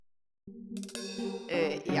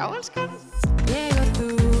Já, elskan. Ég og þú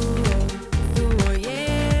og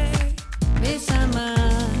ég, við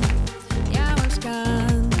saman. Já,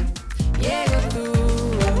 elskan. Ég og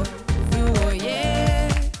þú og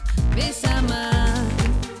ég, við saman.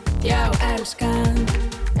 Já, elskan.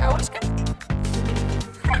 Já, elskan.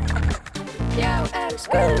 Já,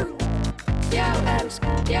 elskan. Já,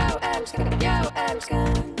 elskan. Já, elskan. Já,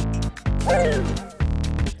 elskan.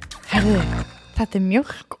 Herðu, þetta er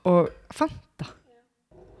mjólk og Fanta.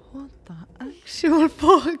 What the actual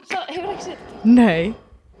fuck? Hefur ekki séð þetta? Nei,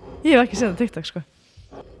 ég hef ekki séð þetta TikTok sko.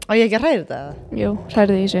 Og ég ekki að hræða þetta eða? Jú,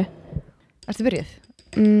 hræði í þessu. Ertu byrjuð?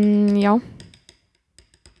 Já.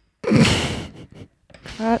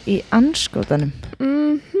 Hvað í anskotanum?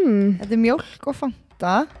 Þetta er mjólk og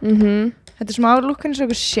Fanta. Þetta er smá lukkan eins og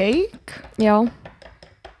einhver shake. Já.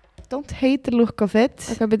 Don't hate the look of it.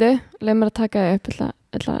 Ok, byrju, leið mér að taka það upp.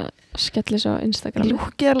 Ég ætla að skella þessu á Instagram.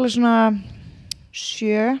 Lúkið er alveg svona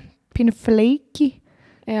pínu flaky.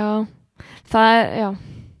 Já. Það er, já.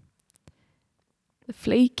 The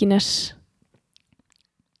flakiness.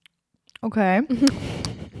 Ok.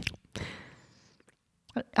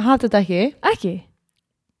 Hata þetta ekki? Ekki?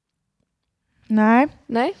 Nei,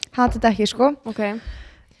 Nei? hata þetta ekki sko. Ok.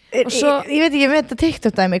 Og svo, ég veit ekki með þetta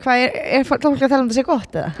TikTok dæmi, hvað er fólk að tala um þetta sé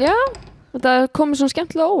gott eða? Já, þetta komið svona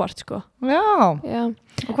skemmtilega óvart, sko. Já, Já.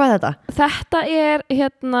 og hvað er þetta? Þetta er,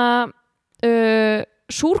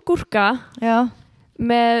 súrgúrka Já.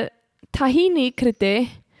 með tahini kryddi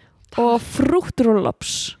og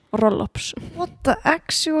frúttrollops. What the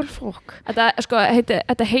actual fuck?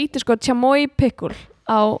 Þetta heitir sko chamoy pickle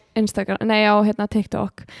á Instagram, nei á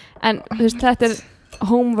TikTok. En þú veist, þetta er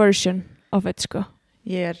home version of it, sko.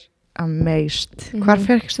 Ég er amazed. Hvar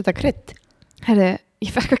fyrkst þetta krydd? Herri,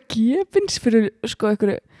 ég fekk að gefins fyrir sko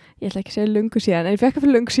einhverju, ég ætla ekki að segja löngu síðan, en ég fekk að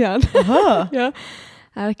fyrir löngu síðan. Já,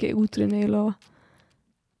 það er ekki útrunni, ég lofa.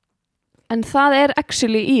 En það er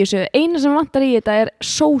actually í þessu, eina sem vantar í þetta er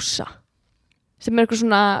sósa, sem er eitthvað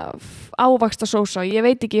svona ávaxta sósa. Ég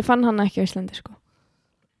veit ekki, ég fann hana ekki á Íslandi, sko.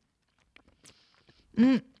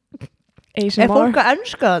 ASMR. Er fólk að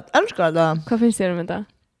elska þetta? Hvað finnst þér um þetta?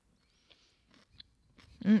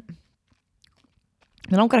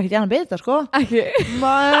 Mér langar ekkert í annað bita, sko. Ekki.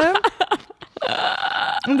 Nei.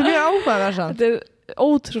 Þetta er mjög áhugaversamt. Þetta er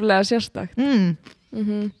ótrúlega sérstakt.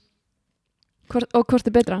 Hvort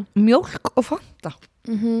er betra? Mjólk og Fanta.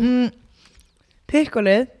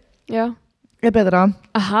 Pikkolið Já. er betra.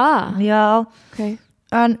 Aha. Já. Ok.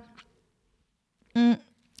 En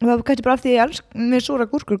það gæti bara eftir ég með súra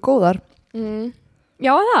gúrkur góðar.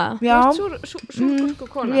 Já, það? Já. Þú ert súrgúrku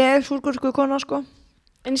kona? Ég er súrgúrku kona, sko.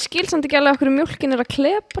 En ég skil samt ekki alveg okkur mjólkin er að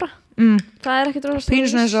klebra. Það er ekkert rosa Pínu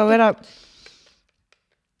svona eins og að vera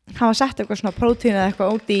hafa sett eitthvað svona prótín eða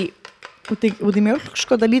eitthvað út í mjólk,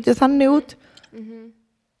 sko, það lítið þannig út.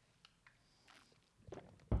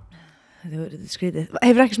 Þetta er skrítið.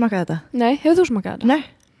 Hefur ekki smakkað þetta? Nei, hefur þú smakkað þetta? Nei.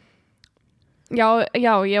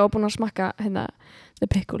 Já, ég var búin að smakka the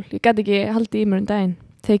pickle. Ég gæti ekki haldið í mér daginn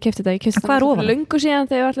þegar ég keypti þetta. Ég keypti hvað er ofan? Löngu síðan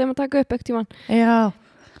þegar við ætlum að taka upp ekkert tímann. Já.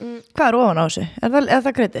 Hvað er ofan á þessu? Er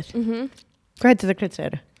það kryddið? Hvað heitir þetta krydd,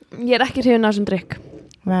 segirðu? Ég er ekki hrifin af þessum drykk.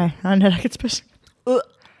 Nei, hann er ekkert spes.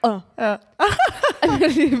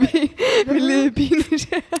 Mér liði pínu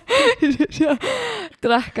sér að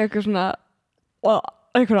drekka eitthvað svona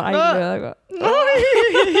eitthvað ælu eða eitthvað.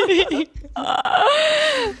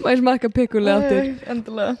 Má ég smakka pickle aftur?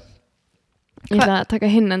 Endilega. Ég ætla að taka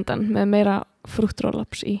hinn endan með meira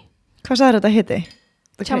frúttrollops í. Hvað sagði þetta hitti?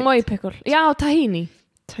 Chamoy pickle. Já, tahini.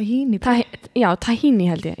 Tahini. Já, tahini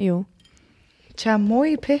held ég, jú.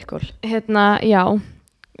 Chamoy pickle. Já,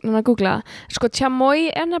 núna að googla. Sko, chamoy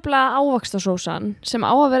er nefnilega ávaxtasósan sem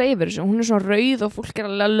á að vera yfir þessu. Hún er svona rauð og fólk er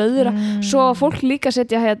alveg að löðra. Svo fólk líka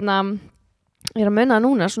setja ég er að munna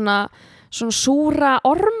núna, svona súra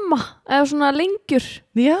orma eða svona lengjur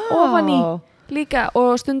ofan í líka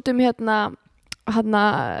og stundum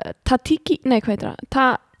tatiki, nei hvað heitir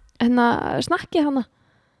það? Snakki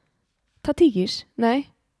tatikis, nei.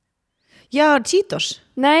 Já, Cheetos.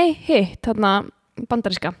 Nei, hitt,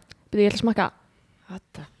 bandaríska. Byrju, ég ætla að smakka. What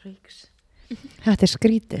the freaks? Þetta er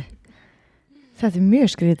skrítið. Þetta er mjög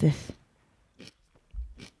skrítið.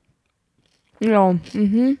 Já,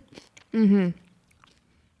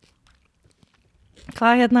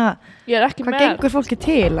 Hvað Ég er ekki hvað mad. gengur fólki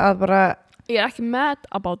til að bara Ég er ekki mad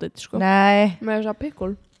about it, sko. Nei, Með þess að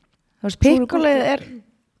pickle. þú veist, pikkolið er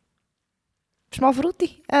smá frúti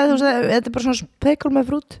eða þú veist, þetta er bara svona pickle með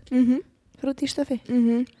frúti í stöfi.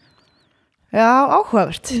 Já,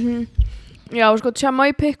 áhugavert. Já, sko,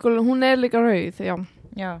 chamoy pickle, hún er líka rauð, já.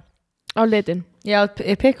 Já. Á litin. Já,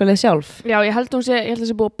 pikolið sjálf. Já, ég held að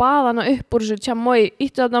sé búið að baða hana upp úr þessu tjamói,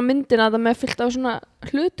 íttu þarna á myndina þetta með fullt af svona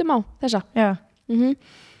hlutum á þessa. Já.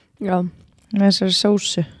 Já. Með þessari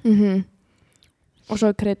sósu. Og svo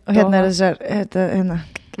krydd Og hérna hérna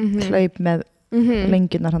hlaup með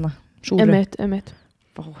lengjunar hana, súru. Einmitt.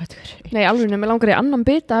 Ó, þetta Nei, alveg, mér langar í annan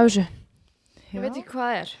bita af þessu. Ég veit ekki hvað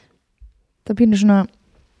það er. Það býnur svona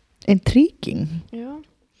intriguing. Já.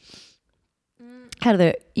 Herðu,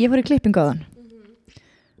 ég fór í klippingu á þann.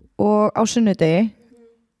 Og á sunnudegi,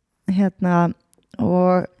 hérna,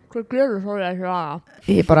 og Hvað gerur þú það?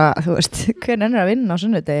 ég bara, þú veist, hver ennur að vinna á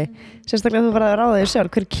sunnudegi? Sérstaklega þú var að ráða þig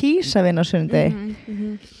sjálf, hver kýs að vinna á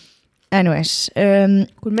sunnudegi? Anyways,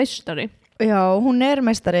 Hvað meistari? já, hún er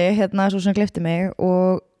meistari, hérna, svo sem klippti mig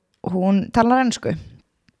og hún talar ensku.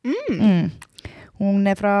 Hún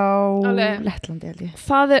er frá Alveg. Lettlandi, held ég.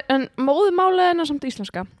 Það er, en móðumálið hennar samt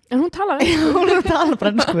íslenska. En hún talar ekki. Hún er að tala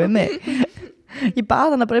bara ensku við mig. Ég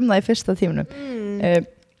bað hana bara það í fyrsta tímunum.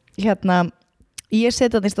 Hérna, ég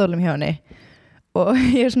seti þarna í stólum hjá henni og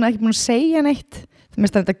ég er svona ekki búin að segja neitt. Það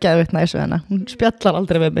mér stæði að geða upp næs við hennar. Hún spjallar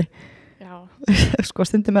aldrei við mig. Já. Sko,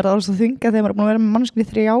 stundum er það alveg svo þunga þegar maður er búin að vera með mannskni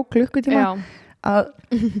 3 klukkutíma Já. að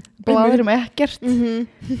bladur ekkert.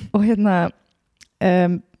 Og hérna,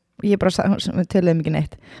 ég bara töluði mikið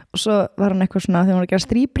neitt. Og svo var hann eitthvað svona, þegar hún var að gera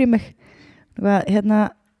strípur í mig. Hérna,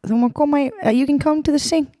 þú má koma í, you can come to the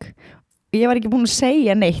sink. Ég var ekki búin að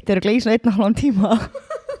segja neitt, þeir eru gleið svona 1,5 tíma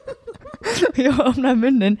og ég opnaði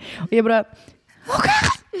munnin og ég bara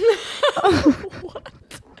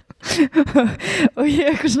og ég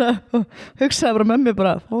eitthvað svona hugsaði bara með mig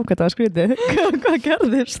bara, hvað það var skrítið hvað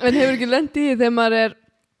gerðist? En hefur ekki lent í því þegar maður er,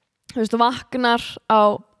 þú veist, vaknar á,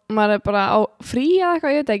 maður er bara á frí eða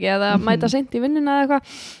eitthvað, ég veit ekki, eða mæta seint í vinnuna eða eitthvað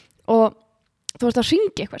og þú veist að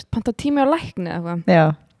hringi eitthvað, panta tími á lækni eða eitthvað. Já.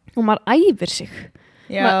 Og maður æfir sig.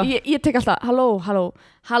 Já. Ég tek alltaf halló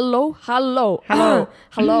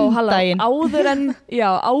Daginn. áður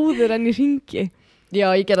en ég hringi Já,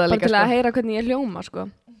 ég gerði það bara líka til að heyra hvernig ég hljóma sko.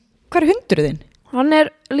 Hvað er hundurinn þinn? Hann er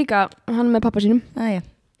líka, hann er með pappa sínum Já.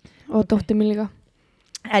 og dóttir mín líka.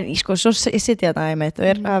 En sko, svo sitt ég þetta og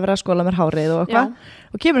er að vera að skóla mér hárið og eitthvað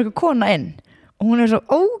og kemur einhver kona inn og hún er svo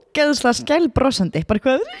ógeðslega skælbrossandi bara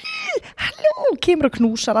eitthvað, halló, kemur og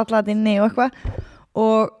knúsar alla inni og eitthvað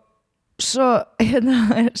og svo hérna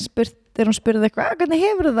hún spurði eitthvað, hvernig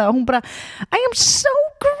hefur það og hún bara, I am so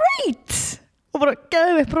great og bara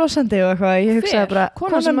geði mig brosandi og eitthvað, ég hugsaði bara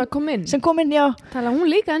Kona sem kom inn sem kom inn, já, tala hún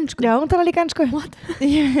líka ensku? já, hún tala líka ensku og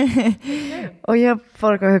ég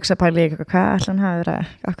fór eitthvað að hugsa pæli eitthvað, hvað ætla hann hafi verið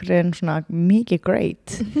akkur er hún svona mikið great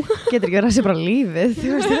getur ekki verið að sé bara lífið þú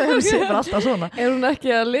veist, það sé bara alltaf svona Er hún ekki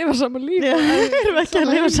að lifa saman líf? Já, erum ekki að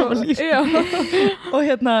lifa saman líf Já. og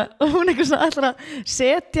hérna, og hún eitthvað svona ætlar að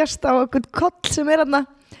setjast á eitthvað koll sem er hérna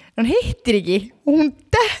hún hittir ekki og hún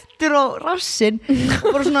dettur á rassinn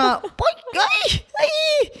og bara svona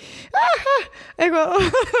eitthvað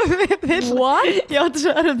What? ég átti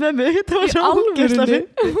svo erfitt með mig það var svo alvörunni? ógeðslega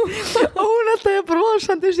og hún alltaf er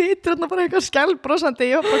brosandi sýtur hérna bara eitthvað skælbrosandi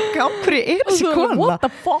ég var bara gáfri er þessi kona What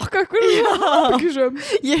the fuck?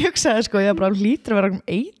 ég hugsaði sko ég bara hlýtur að vera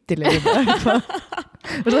eitileg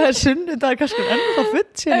og það er sunnudag kannski ennþá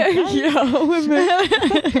futt Já,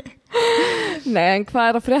 Nei, en hvað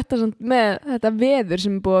er að frétta samt með þetta veður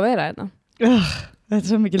sem er búið að vera hérna? þetta er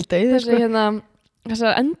svo mikil dauði Þessi hérna,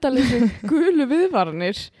 þessar endalísu gulu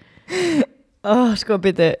viðvaranir. sko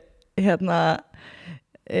býtu hérna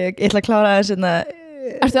ég ætla að klára þess hérna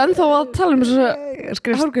Ertu ennþá að tala um þessu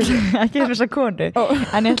hárgreiðslu? ekki þess að konu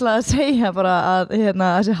en ég ætla að segja bara að hérna,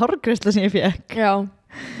 þessi hárgreiðsla sem ég fekk Já.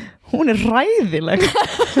 hún er ræðileg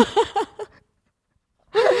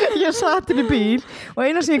ég satt inn í bíl og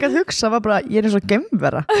eina sem ég gæti hugsa var bara ég er eins og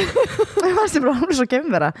geimvera ég fannst ég bara hún er svo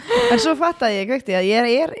geimvera en svo fattaði ég kvekti að ég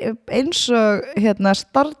er eins og hérna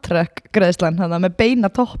Star Trek greiðslan hana, með beina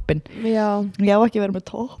toppin Já. ég á ekki verið með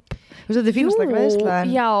topp þú veist þetta er fínasta greiðsla en...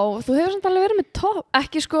 Já, þú hefur samt alveg verið með topp,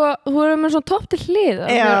 ekki sko, þú hefur með svona topp til hlið,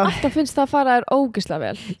 alltaf finnst það að fara þér ógeðslega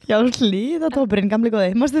vel. Já, hlýðatoppurinn, gamli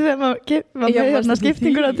góði mástu þegar maður var með hérna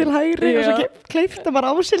skiptinguna til hægri og svo kleifta bara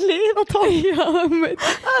á sér hlýðatopp Já,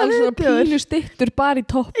 það er svona pínu stittur bara í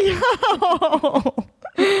topp Já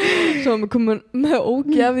Svo maður komin með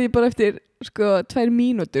ógeði bara eftir sko 2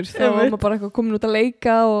 mínútur þá var maður bara eitthvað komin út að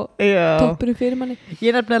leika og toppurinn fyrir manni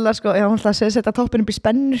Ég nefnilega sko, já hún ætlaði að setja toppurinn upp í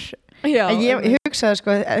spennur Já, en ég hugsaði sko,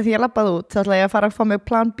 því ég labbaði út þá ætlaði ég að fara að fá mig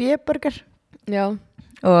plan B burger Já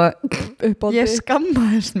og Uppáhaldi. ég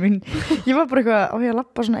skammaðist mín ég var bara eitthvað, ég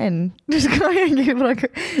lappa svona inn sko,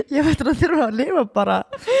 ég veit að þurfa að lifa bara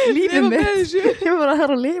lífið mitt ég var bara að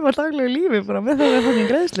þarf að lifa daglegu lífi bara með það að það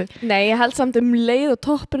er greiðslu Nei, ég held samt leið og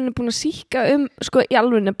toppurinn er búin að síka sko í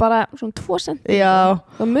alvegni bara svona 2 cm já,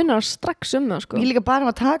 það munar strax það sko ég líka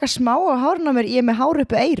bara að taka smá á hárna mér, ég er með hár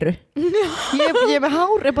uppi eyru ég er með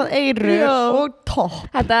hár upp að eyru Já. og topp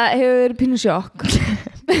Þetta hefur verið pínu sjokk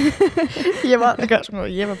ég var bara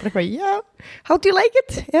eitthvað, já how do you like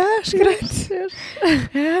it? Yes, great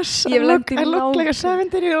yes, Ég hef lent í I look like a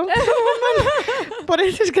 70-year-old woman but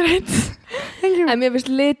it is great thank you En mér finnst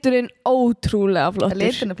liturinn ótrúlega flottur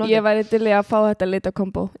Liturinn er flottur. Ég væri til í að fá þetta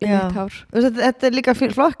litakombo í Já. mitt hár þetta er líka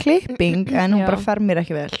flott klipping en hún Já. bara fer mér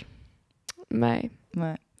ekki vel Nei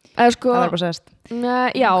Nei, Eða sko, það var bara sest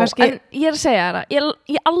Nei, já, Kannski- en ég er að segja það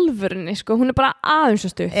í alvörunni, sko, hún er bara aðeins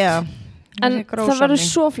að stutt já, en það verður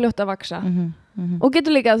svo fljótt að vaksa og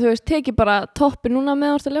getur líka að þú veist, teki bara toppi núna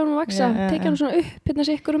með orðið að lefa hún að vaksa Já, teki hann svona upp, hérna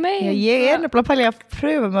sig ykkur um Já, ég er nefnilega að pæla í að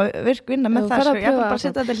pröfa að vinna með Þú það ferð að sko. Ég ætla pröfa bara að það.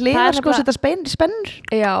 setja þetta Það hliðar er sko, nefnilega- setja spennur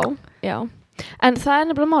Já, en það er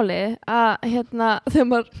nefnilega málið að hérna, þegar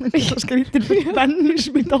maður Það skrýtir spennur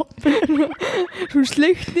sem í toppinu hún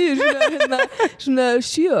sleikt niður svona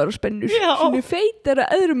 7 ára spennur Já. svona feitar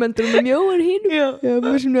að öðrum endur og mjóar hínum Já,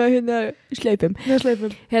 með svona sleipum það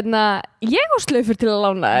sleipum ég á sleifur til að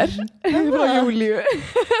lána þér frá Júlíu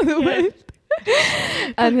þú veit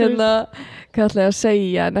en hvað ætla ég að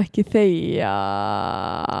segja en ekki þegja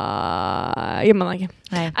ég man það ekki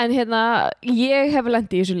Nei. en ég hef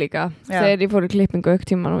lent í þessu líka Já. þegar ég fór í klippingu auk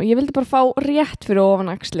tíman og ég vildi bara fá rétt fyrir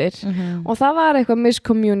ofan axlir og það var eitthvað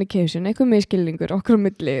miscommunication, eitthvað miskilningur okkur á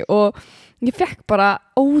milli og ég fekk bara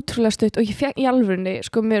ótrúlega stutt og ég fekk í alvörunni,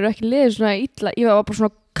 sko mér er ekki liðið svona illa, ég var bara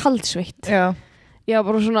svona kaldsveitt Já, ég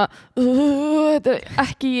var bara svona þetta er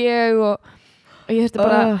ekki ég og ég þurfti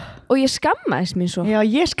bara og ég skammaðist mín svo já,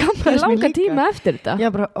 ég ég skammaðist mér langa líka tíma eftir þetta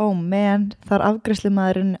Ég bara, oh man, það er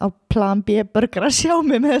afgreiðslumaðurinn á plan B burger að sjá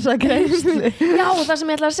mig með þessa greiðslu já og það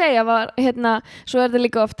sem ég ætla að segja var svo er það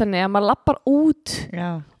líka oft þannig að maður lappar út Já,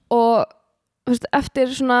 og þú veist, eftir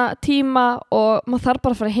svona tíma og maður þarf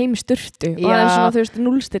bara að fara heim í sturtu og Já. það er svona þú veist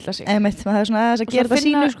núlstilla sig einmitt, maður er svona aðeins að Og gera svo það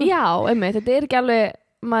sínu finna- sko. já, einmitt, þetta er ekki alveg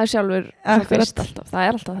maður sjálfur svo Akkurat. fyrst alltaf, það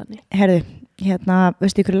er alltaf þannig Herðu,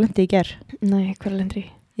 veistu ykkur lendi í ger? nei, hver er lendri?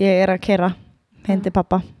 Ég er að keyra heim til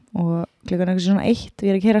pappa og klukkan er eitthvað svona 1 og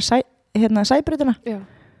ég er að keyra sæbrautina já,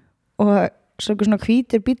 og svo eitthvað svona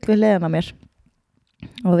hvítur bíll við hliðina á mér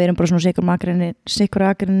og við erum bara svona sikkur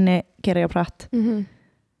akrinni keyra ég á pratt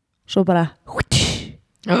svo bara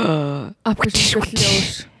afkvæmst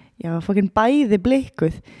ljós já, fokkin bæði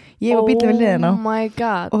blikkuð ég og bíllinn við hliðina á oh my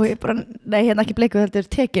god og ég bara, nei hérna ekki blikkuð þetta er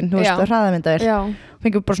tekin, þú Já. veist, hraðamyndavél já,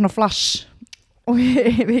 fengum bara svona flash og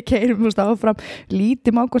við keyrum þú veist áfram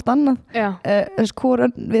lítum á hvort annað já, þess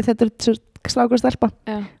hvoran við þetta er strákur og stelpa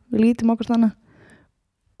já við lítum á hvort annað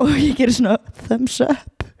og ég gerir svona thumbs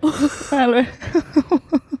up alveg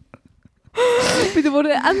Býtu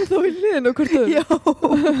voruð þið ennþá í liðinu hvort öðrum? já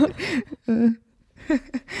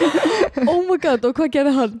Oh my god, og hvað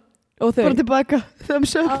gerði hann? Og þau? bara tilbaka,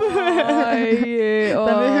 thumbs up Æ,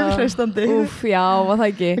 þannig hugreistandi Úff, já, var það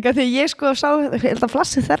ekki þegar ég sko sá, ég held að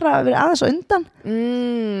flassið þeirra að vera aðeins á undan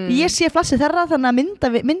ég sé flassið þeirra þannig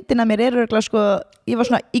að myndina mér er örugglega sko, ég var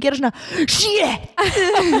svona, ég gerði svona shit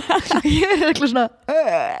ég er örugglega svona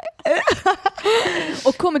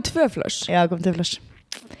Og komið 2 flöss já, kom til flass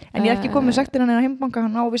en ég er ekki komið sektir hann inn á heimbanka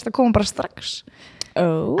hann ávist að koma bara strax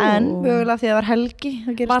en mögulega því að það var helgi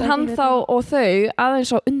Var hann þá og þau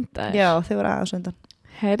aðeins á undan? já, þau var aðeins á undan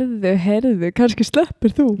Herðu, kannski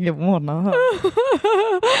sleppir þú ég vona það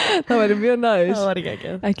Það væri mjög næs það var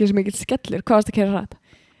ekki Ekki sem mikill skellur, hvað varst að kæra rætt?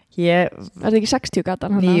 ég, Er þetta ekki 60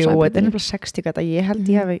 gatan? jú, þetta er nefnilega 60 gata ég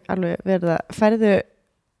held ég hef alveg verið að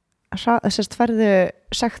færðu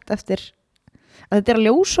sagt eftir að þetta er að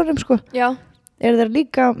ljósunum sko Já, þeir eru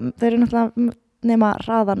náttúrulega nema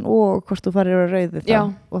raðan og hvort þú farir á rauðu Já.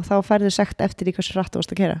 og þá færðu sagt eftir í hversu rætt þú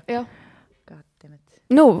varst að keyra já goddammit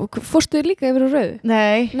Nú, fórstu þið líka yfir á rauðu?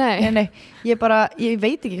 nei, ég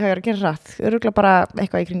veit ekki hvað ég er að gera rætt öruglega bara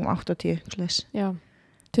eitthvað í kringum 80 Já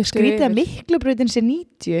skrítið að Miklubrautin sé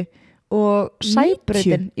 90 og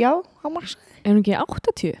Sæbrautin já, hámarks Er hún ekki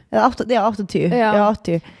 80? eða 80 Já. já,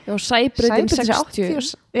 80 Já, Sæbrautin Sæbrautin sé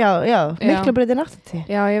 60 já, Miklubrautin 80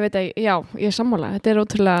 Já, ég veit ekki, já, ég er sammála Þetta er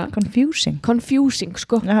ótrúlega confusing,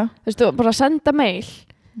 sko já. Þú veist, bara að senda mail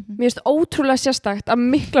Mér finnst ótrúlega sérstakt að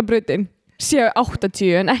Miklabrautin séu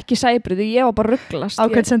 80 en ekki Sæbrautin, ég var bara rugglast á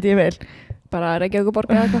hvern sendi ég vel bara Reykjavíkurborg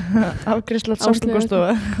eða eitthvað. Afgreiðsla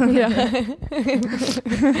samgöngustofu. Já.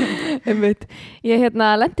 Einmitt. Ég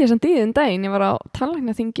lendi þess að dýðin daginn, ég var á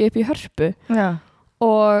tannlæknaþingi upp í Hörpu Já.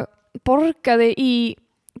 og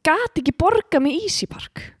gat ekki borga með Easy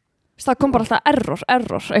Park. Það kom bara alltaf error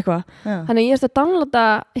eitthvað. Já. Þannig ég að downloada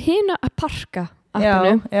hina að parka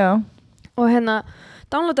appinu Já. og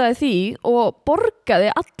downloadaði því og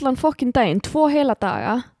borgaði allan fokkin daginn 2 heila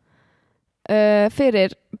daga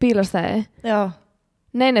fyrir bílastæði. Já.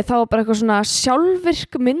 Nei, það var bara eitthvað svona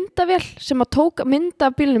sjálfvirk myndavél sem að tók mynda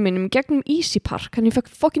af bílnum mínum gegnum Easy Park. Þannig ég fekk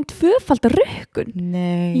fokkin 2-falda rukkun.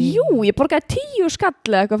 Nei. Jú, ég borgaði 10 skall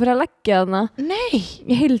eða eitthvað fyrir að leggja þarna. Nei.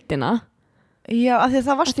 Í heildina. Já, af því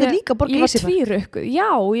það varstu líka að borga Easy Easy Park. Ég var 2 rukku.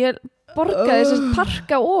 Já, ég borgaði þess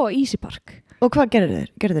parka og Easy Park. Og hvað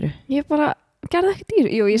gerðir þau? Ég bara gerði ekki dýr.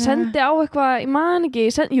 Jú, ég sendi á eitthvað, ég man ekki,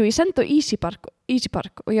 ég sendi á Easy Park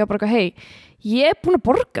og ég var bara hey, ég búin að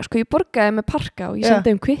borga, sko, ég borgaði með parka og ég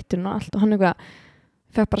sendi kvittun og allt og hann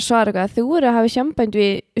fekk bara svara eitthvað, þú eru að hafa samband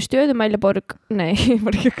við stöðumælaborg, nei, ég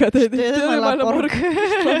var ekki hvað þetta Stöðumælaborg.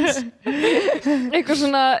 Eitthvað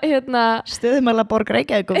svona, Stöðumælaborg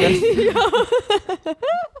Reykjavíkur.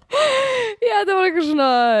 Já, þetta var eitthvað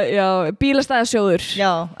svona, bílastæðasjóður.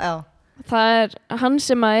 Já. Það hann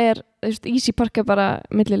sem að Easy Park bara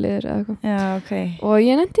milliliður eða eitthvað. Já, ok. Og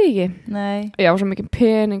ég nefndi ekki. Nei. Já, svo mikið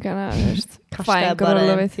pening Kastaði bara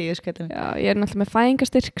 10 skallin. Já, ég náttúrulega með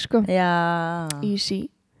fæðingarstyrk, sko. Já. Easy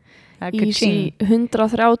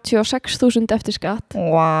 136.000 eftir skatt.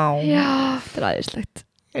 Wow. Já, þetta æðislegt.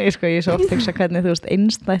 Ég svo oft hugsa hvernig þú veist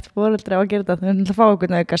einstætt foreldri á að gera þetta. Þú ætla að fá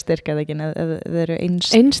okkur auka styrk eða ekki ef þið eru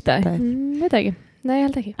Einstætt? Veit ekki. Nei, ég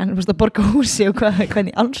held ekki. En þú veist að borga húsi og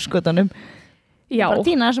hvernig anskotanum. Já. Bara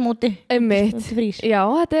tína þessum úti. Einmitt. Úti frís. Já,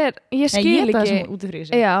 ég skil ekki. Þessum úti frís.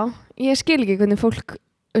 Já, ég skil ekki hvernig fólk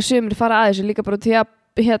sumir fara að þessu líka bara til að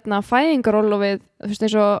fæðingarorlofið, þú veist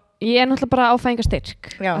eins og ég náttúrulega bara á fæðingarstyrk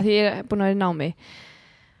af því ég búin að vera í námi.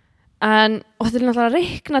 Og þetta náttúrulega að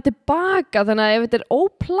reikna tilbaka þannig að ef þetta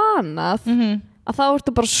óplanað að þá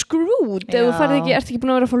ertu bara screwed ef þú ert ekki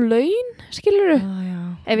búin að vera að fá laun, skilurðu?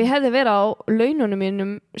 Ef ég hefði verið á laununum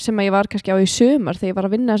mínum sem ég var kannski á í sumar þegar ég var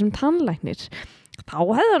að vinna sem tannlæknir þá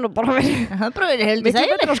hefði það nú bara verið heldur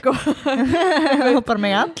betra, sko. Og bara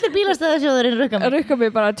með allir bílastæðasjóðurinn rukka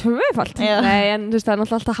mig bara 2-falt. Nei, en þú veist, það er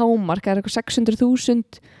náttúrulega alltaf hámark, það er eitthvað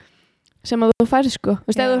 600.000 sem að þú færð, sko. Þú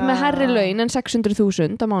veist, ef þú ert með hærri laun en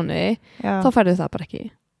 600.000 á mánuði, þá færðu það bara ekki.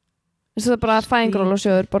 Þú veist, það er bara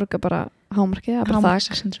fæðingarorlofssjóður borga bara hámarkið, það er bara það.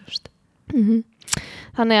 600.000.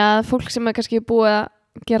 Þannig að fólk sem er kannski búið að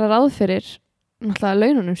gera ráð fyrir náttúrulega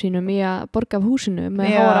laununum sínum í að borga af húsinu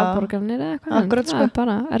með háar afborganir eða eitthvað. Akkurat, það er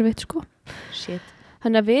bara erfitt, sko. Shit.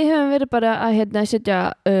 Þannig að við hefum verið bara að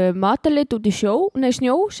setja matarlit út í snjó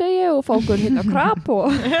segi ég og fá okkur krab og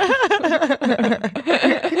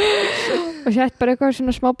sett bara eitthvað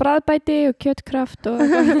svona smá bragðbæti og kjötkraft og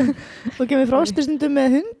og kemur frostistundum með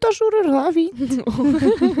hundasúrur, það er fínt.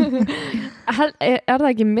 Er það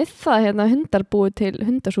ekki með það hundar búið til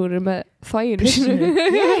hundasúrur með þvæginu sinu?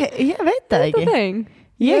 Ég veit það ekki.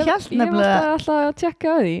 Ég held nefnilega... Ég var alltaf að tjekka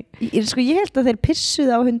á því. Sko, ég held að þeir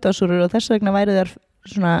pissuði á hundasúrur og þess vegna væri þær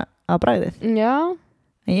svona á bragðið. Já.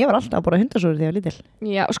 En ég var alltaf að borða hundasúrur þegar ég var lítil.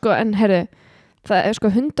 Já, sko, en herru, það er sko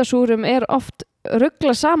hundasúrum er oft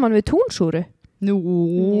ruglað saman við túnsúru. Nú,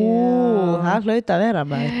 það hlaut að vera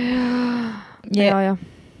maður. Já.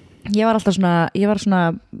 Ég var alltaf svona,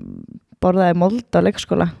 borðaði mold á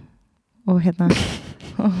leikskóla og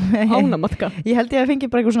Ánamatka. Ég held ég að fengi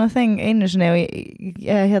bara eitthvað svona þeng einu sinni og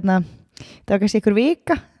það var kannski einhver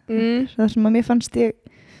vika það sem að mér fannst ég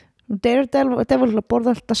Daredevil að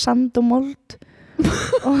borða alltaf sand og mold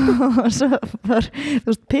og svo var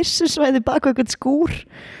pissusvæði bak eitthvað skúr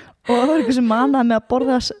og það var eitthvað sem manaði með að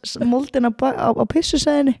borða moldina á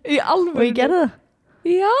pissusvæðinu Í alveg? Og ég gerði það.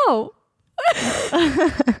 Já.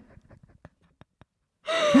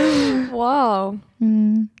 Wow.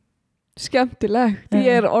 Skemmtilegt.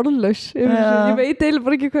 Ég er orðlaus. Ég veit eiginlega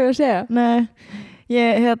bara ekki hvað ég að segja. Nei, ég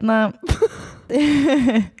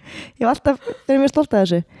ég var alltaf verið mjög stolt af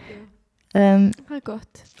þessu. Það er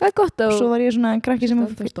gott. Það er gott að... Svo var ég svona krakki sem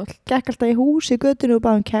gekk alltaf í hús í götunni og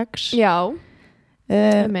báði keks. Já. Það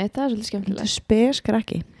er svolítið skemmtilegt. Spes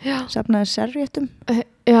krakki. Safnaði servéttum.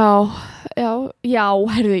 Já,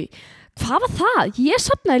 herðu. Hvað var það? Ég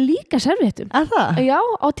safnaði líka servéttum. Það? Já,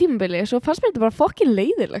 á tímabili. Svo fannst mér þetta bara fokkin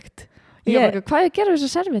leiðilegt. Ég var ekki, hvað er að gera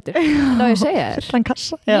þessar servéttur? Það ég segja þér. Fullan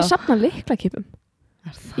kassa. Ég safna lyklakipum.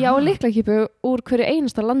 Já, lyklakipu úr hverju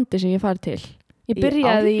einasta landi sem ég farið til. Ég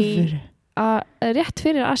byrjaði rétt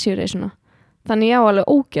fyrir Asíureisuna. Þannig ég á alveg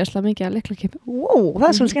ógeðslega mikið að lyklakipum. Wow, það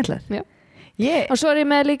er svolítið skemmtilegt. Já. Og svo ég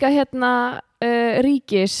með líka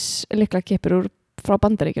ríkis lyklakippur frá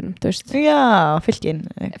Bandaríkjunum, þú veist. Já, fylkin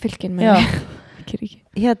með ekki ríki.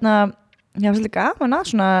 ég var svolítið gaman að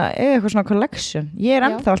svona eitthvað svona collection. Ég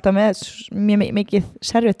ennþá alltaf með mjög mikið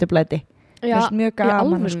servéttublæti. Mjög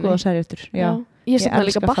gaman að skoða servéttur. Já. Ég setna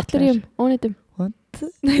líka batteríum ónýtum. What?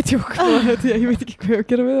 Nei, tjók, ég veit ekki hvað ég að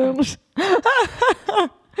gera við það annars.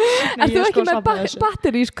 Ertu ekki með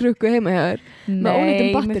batterískrukku heima hjá þér? Með ónýtum Nei,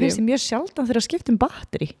 mér batteríum? finnst mjög sjaldan þegar að skipta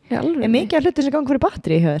batteri. Alveg. Mikið af hlutin sem gangi fyrir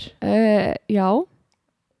batteri hjá þér? Já.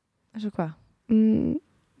 Eins og hvað?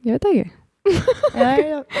 Ég veit ekki.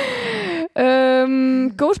 Já.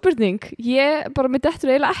 Góð spurning. Ég bara með dettur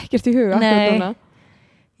eiginlega ekkert í huga. Nei.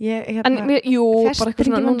 En jú, bara eitthvað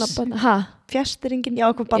svona núna. Fjærsteringin, já,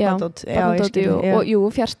 eitthvað barnadót. Og jú,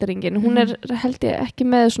 fjærsteringin. Hún held ég ekki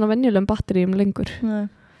með svona venjulegum batteríum lengur. Nei.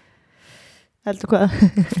 Heldur hvað?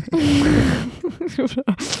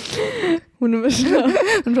 Hún með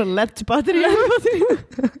svona LED batteri.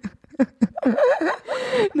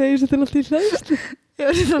 Nei, ég seti alltaf í hlæðslu. Já,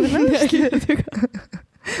 ég seti alltaf í hlæðslu.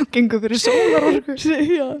 Gengur fyrir sólarorku.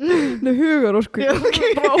 Já, nei, hugarorku. Já, ok.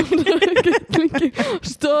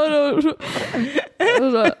 Stóra og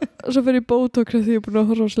svo fer ég Botox því ég er búin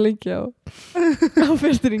að horfa svo lengi á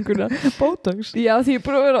fjærsteringuna. Botox? Já, því ég er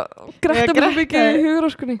búin að vera að grætta mjög mikið í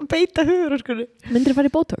hugarorkunni. Beita hugarorkunni. Myndir að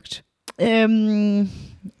fara í Botox?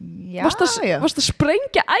 Já. Varst að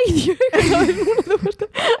sprengja æð í hugarna núna þú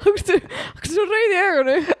varst svo rauð í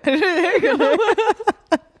hugunni.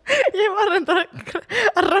 Ég var enda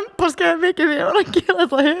að rempast gæða mikið því ég var að gera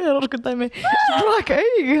þetta hugarorku dæmi. Spraka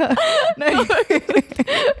auga. Nei.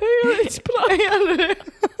 Hugarorku spraka.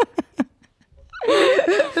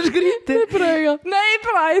 Það er skrítið. Nei,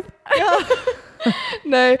 bræð.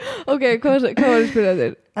 Nei, ok, hvað var ég að spyrja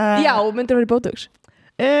þér? Já, myndir að vera í Botox?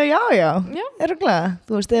 Já. Örugglega.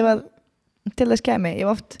 Þú veist, ef að til þess kæmi, ég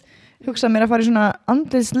hef oft hugsað mér að fara í svona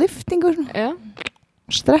andlitsliftingu,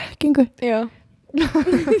 strekkingu. Já.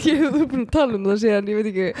 Ég hef búin að tala það síðan, ég veit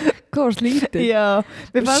ekki hvað var slítið. Já,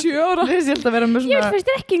 mér fannst 7 ára. Ég held að vera með svona Ég er fyrir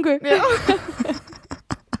strekkingu.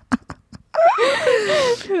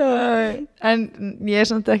 En ég er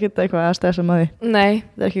samt ekkert eitthvað að stressa með því. Nei.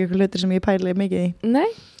 Það er ekki eitthvað hlutir sem ég pæli mikið í. Nei,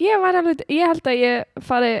 ég held að ég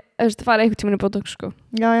fari eitthvað tímann í Botox, sko.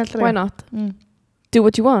 Já, ég held að Why not? Do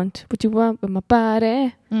what you want with my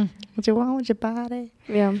body. What you want with your body.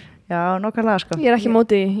 Já, nokkarlega, sko. Ég er ekki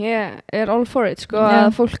móti, ég er all for it, sko,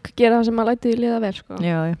 að fólk gera það sem að læti líða vel, sko.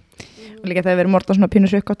 Já. Og líka þegar við erum morgun svona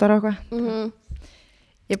pínus uppgáttar og eitthvað.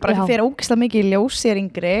 Ég bara fer ógeðslega mikið í ljós, ég er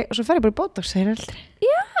yngri og svo fer ég bara í Botox, þegar ég er eldri.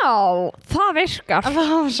 Já, það virkar.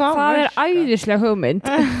 Það er æðislega hugmynd.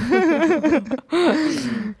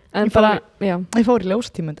 En bara, já. Ég fór í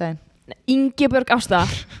ljóstíma daginn. Ingibjörg Ásta,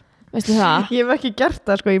 veistu það? Ég hef ekki gert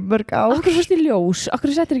það, sko, í mörg ár. Akkur fórst í ljós?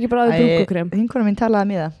 Akkur settir ekki bara aðeins brúkukrem? Vinkona mín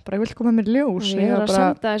talaði mér það. Bara, ég vil koma með ljós. Ég var að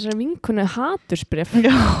senda þessari vinkonu hatursbref.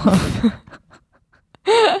 Já.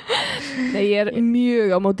 Nei, ég er mjög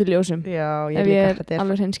á móti ljósum. Já, ég líka. Ef ég er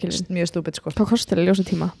alveg hreinskilin. Mjög stúpid, sko. Hvað kostar það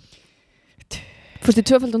ljósatíma? Fórst í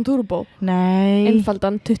 2-faldan turbo? Nei.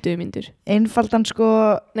 Einfaldan 20 mínútur? Einfaldan, sko,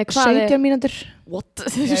 17 mínútur. What?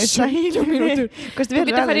 17 mínútur? Þú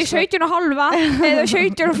getur farið í 17,5 eða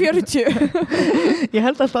 17,40. Ég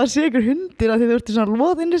held alltaf að sé ykkur hundir að þið ert í svona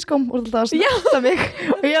loðinni skóm og alltaf að snerta mig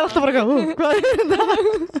og ég er alltaf bara hvað er þetta?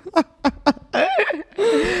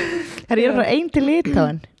 Ég er frá 1 til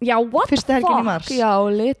Litáen. Já, what the Fyrstu helgin í fuck? mars. Já,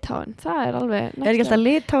 Litáen, það er alveg Er ekki alltaf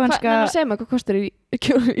litáenska Segð mér hvað kostar í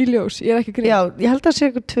ljós, ég er ekki að grína. Já, ég held að sé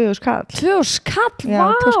ykkur 2.000 kall. 2.000 kall, vá! Já,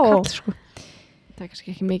 2.000 kall, sko. Það er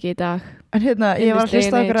kannski ekki mikið í dag. En ég var að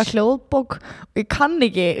hlusta á einhverja hljóðbók og ég kann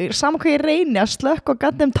ekki, saman hvað ég reyni að slökka og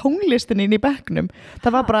gaddum tónlistinni inn í bekknum.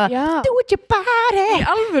 Það var bara do it your body. Í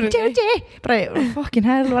alvörunni? Bara fucking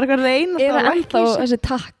hell, var eitthvað reyna. Er það ennþá þessi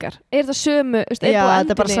takkar? Er það sömu? Já,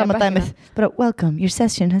 þetta er bara sama dæmið. Bara welcome, your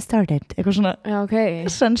session has started. Eitthvað svona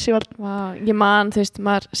sensual. Ég man, þú veist,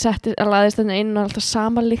 maður setti að laðist þarna inn og alltaf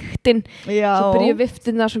sama lyktin. Svo byrja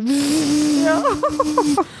viftinnar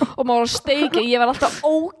og maður var að steikja. Ég var alltaf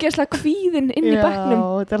ógeðslega kvíðin inn í bekknum. Já,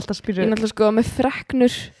 þetta er alltaf spyrur. Ég er alltaf sko með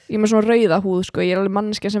freknur, ég er með svona rauða húð sko, ég er alveg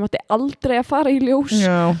manneskja sem átti aldrei að fara í ljós.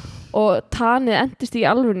 Já. Og tanið endist í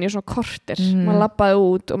alvörunni í svona korter. Maður labbaði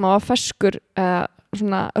út og maður var ferskur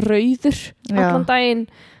svona rauður allan daginn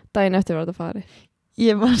eftir var þetta farið.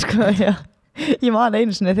 Ég man sko, já. Ég man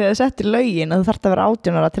einu sinni þegar þið settir lögin að þú þarft að vera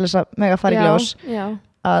 18 ára til þess að mega fara í ljós. Já.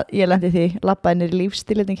 Að ég lendi því, labbaði niður í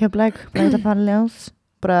lífstílitin Keflavík, bara að fara í ljós.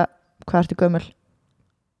 Bara, hvað ertu gömul?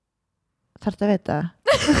 Þarftu að vita?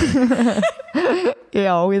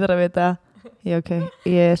 Já, ég þarf að vita. Já, ok,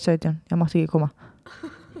 ég er 17, ég mátti ekki koma.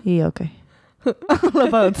 Já, ok. All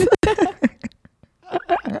about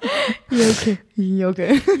Jóki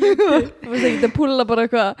Þú veist ekki að púla bara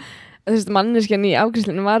eitthvað þú veist, manneskjan í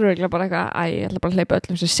ákvæmslinu var örugglega bara eitthvað, ég ætla bara að hleypa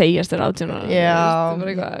öllum sem segjast þér 18 ára. Já,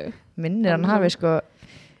 minnir hann hafi sko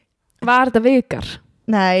Var þetta vikar?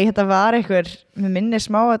 Nei, þetta var einhver mér minnir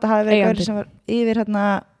smá að þetta hafi verið einhver sem var yfir hérna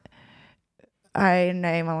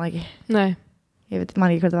nei, man það ekki Nei. Ég veit, man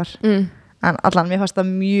ekki hvað það var en allan, mér fannst það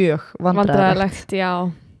mjög vandræðalegt, já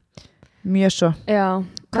mjög svo Já,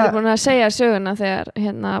 það er búin að segja söguna þegar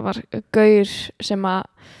hérna var gaur sem að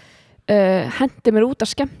hendi mér út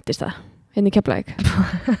að skemmtist það hérna í Keflavík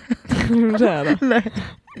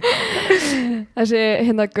Þessi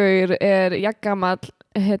hérna gaur er jafngamall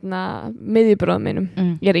hérna miðjubróðum mínum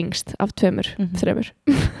ég er yngst af 2, 3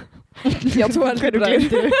 Já, þú heldur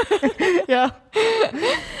bræður Já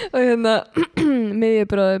og hérna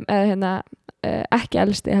miðjubróðum eða hérna ekki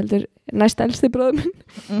elsti heldur næst elsti bróðum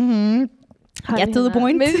minn Get to the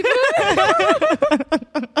point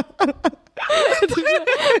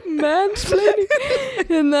mansplaining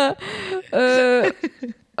hérna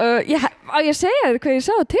ég segja þér hvað ég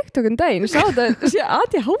sá á TikTok daginn, ég sá þetta sé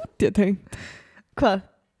ADHD tengt Hvað?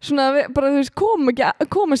 Svona bara þú veist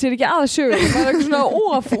koma sér ekki að sögum það er eitthvað svona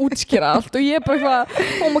of útskýra allt og ég bara eitthvað,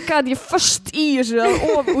 oh my god, ég er föst í þessu að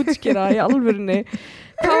of útskýra í alvörinni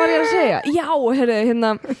Hvað var ég að segja? Já, heyrðu, hérna,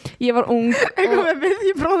 ég var ung Eitthvað með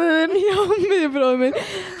miðjubróðin Já, miðjubróðin minn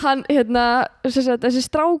Hann, hérna, þessi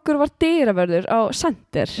strákur var dyravörður á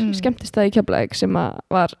Center skemmtistað í Keflavík sem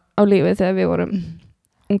var á lífi þegar við vorum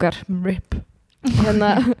ungar RIP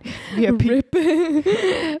Hérna RIP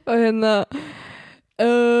og hérna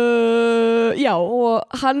já,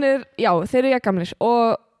 og hann þeir eru ég gamlir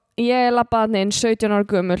og ég labbaði hann inn 17 ára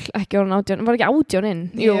gömul, ekki orðin 18 var ekki 18 inn?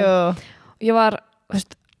 Jú. Ég var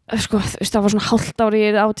sko, það var svona hálft ári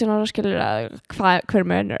ég er 18 ára skilur hver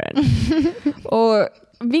mönur og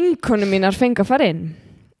vinkonu mínar fengi að fara inn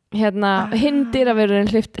hérna, hinn dyravörðurinn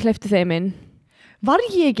hleypti þeim inn Var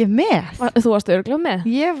ég ekki með? Þú varst örugglega með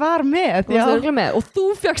Ég var með, Þú varst örugglega með og þú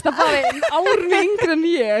fékkst að fara inn árni yngri en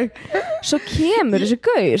ég Svo kemur þessi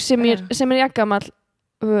gaur sem er jafngamall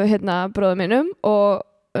hérna bróður mínum og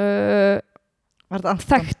Var þetta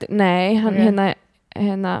þekkt, nei, hann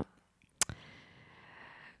hérna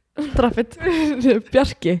Draffit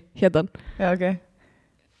Bjarki hérna Já, ok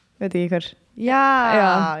Veit ekki hver Já.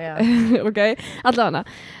 Ok, allavega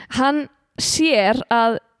hann sér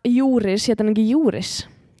að Júris, hérna ekki Júris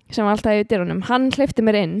sem var alltaf í dyrunum, hann hleypti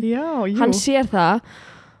mér inn hann sér það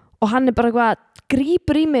og hann er bara eitthvað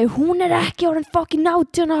grípur í mig hún er ekki orðin fucking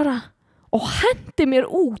 18 ára og hendi mér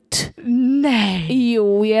út Nei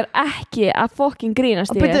Jú, ég er ekki að fucking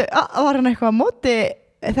grínast Og byrju, var hann eitthvað á móti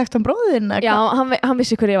þekkt hann bróðin? Já, hann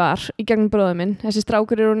vissi hver ég var í gegnum bróðum minn þessi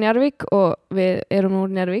strákur eru úr Njarðvík og við erum úr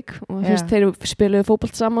Njarðvík og þeir spiluðu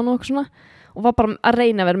fótbolt saman og eitthvað svona og var bara að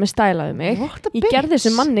reyna að vera með stæla við mig ég gerði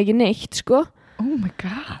þessu manni ekki neitt sko Oh my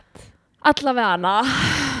god allavega hana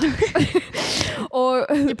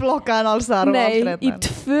og ég blokkaði hann alls þar nei, í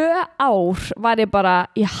 2 ár var ég bara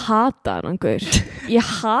ég hata þennan gaur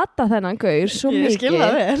ég hata þennan gaur svo mikið ég skil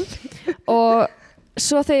það vel og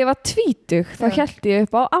svo þegar ég var 20 þá hélt ég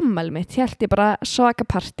upp á afmæli mitt hélt ég bara svaka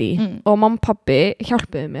partí og mamma og pabbi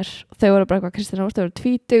hjálpuðu mér þau voru bara eitthvað Kristína, þau voru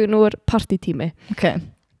 20 nú er partítími okay.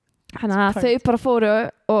 Þannig að þau bara fóru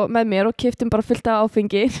og með mér og keyptum bara fullt af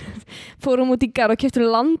áfengi fórum út í garð og keyptum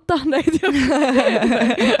landa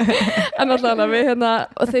en alltaf við hérna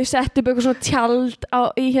og þau settu upp eitthvað svona tjald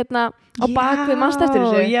á bakvið mannst eftir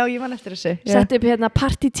þessu Já, ég man eftir þessu settu upp hérna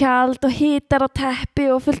partítjald og hitar á teppi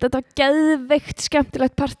og fullt þetta var geðveikt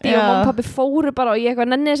skemmtilegt partí og mamma og pabbi fóru bara og ég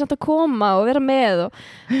eitthvað nenniði samt að koma og vera með og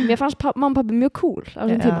mér fannst mamma og pabbi mjög cool á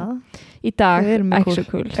þessum tíma í dag ekki svo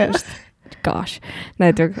cool gosh,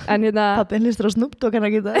 nei tjók en hérna pappin listur á Snoop Dogg hann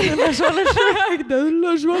að geta ekkert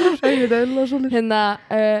öðla hérna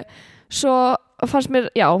svo fannst mér,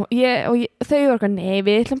 já þau var eitthvað, nei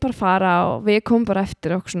við ætlum bara að fara og við komum bara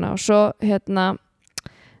eftir okkur svona og svo hérna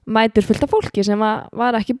mætir fullt af fólki sem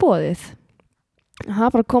var ekki boðið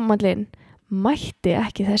það bara kom allir inn mætti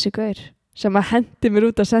ekki þessi gaur sem að hendi mér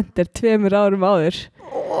út að Center 2 árum áður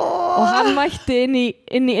og hann mætti inn í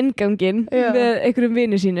innganginn með einhverjum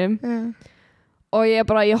vini sínum og ég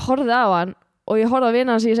horfði á hann og ég horfði á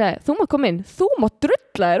vina hans og ég segi þú mátt koma inn, þú mátt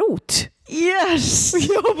drulla þér út yes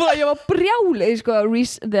ég var brjálið sko,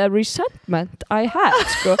 the resentment I had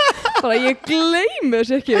sko. bara ég gleymi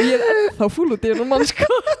þessu ekki og ég er þá fúl út í hann mann sko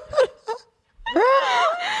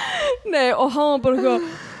nei og hann var bara eitthvað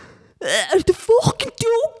ertu fucking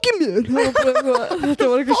djókið mér? Þetta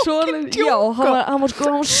var eitthvað svona, já, hann var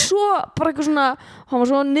svo, bara eitthvað svona, hann var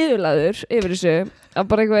svo niðurlæður yfir þessu,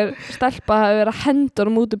 að bara einhver stelpa hafi verið að henda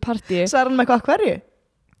honum út úr partíi. Sagði hann með eitthvað hverju?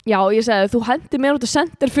 Já, ég sagði, þú hendi mér út á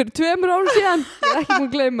sender fyrir 2 árum síðan. Ég er ekki búin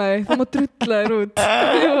að gleyma þig, þú má drulla þér út.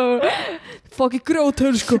 Fucking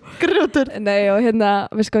grótur, sko. Grjótur. Nei, og hérna,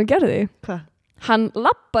 veistu hvað hann gerði? Hvað? Hann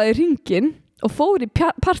labbaði hringinn og fór í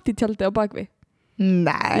partítjaldi á bakvið.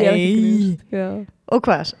 Nei. Já. Og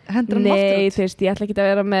hvað? Hendur hann aftur Nei, út? þú veist, ég ætla ekki að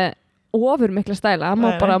vera með ofur mikla stæla. Hann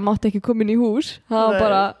má bara, mátti ekki koma inn í hús. Hann Nei.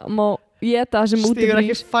 bara, má geta það sem úti Stígur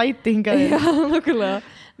ekki fæti hingað inn. Já, nokkulega.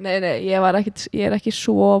 Nei, ég er ekki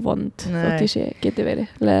svo vond þótt ég sé, geti verið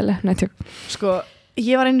leðileg. Nei, tjók. Sko,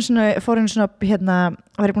 ég var fór einu svona, hérna,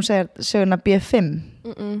 var ég búin að segja söguna B5.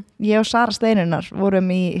 Ég og Sara Steinunar vorum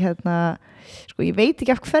í, hérna, sko, ég veit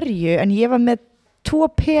ekki af hverju, en ég var með 2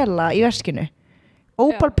 pela í veskinu.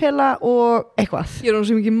 Ópalpela og eitthvað. Ég er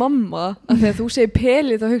sem ekki mamma, að þegar þú segir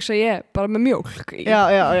peli þá hugsa ég bara með mjólk í. Já,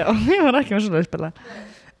 ég var ekki með svona spela.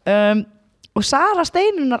 Og Sara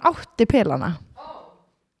Steinunar átti pelana.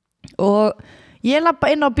 Og ég labba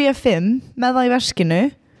inn á B5 með það í veskinu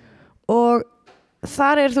og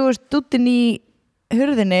þar þú veist, dúddinn í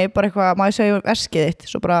hurðinni bara eitthvað, má ég segja veskið þitt,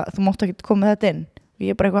 svo bara, þú mátt ekki koma með þetta inn. Og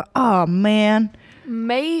ég bara eitthvað, man.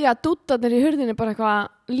 Mega dúddarnir í hurðinni bara eitthvað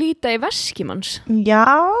líta í veskimanns. Já.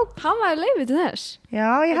 Hann var leyfið til þess. Já,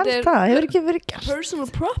 ég held það, hefur ekki verið gert. Personal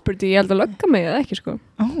property, ég held að lögga mig eða ekki, sko.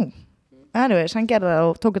 Anyways, hann gerði það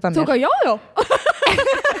og tók þetta mér. Tók að, já.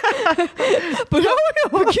 Bara, já,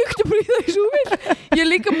 kjúkti bara í það í svo vil. Ég er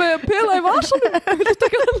líka með pela í vasanum. Viltu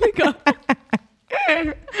taka það líka?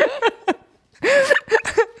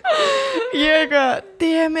 Ég eitthvað,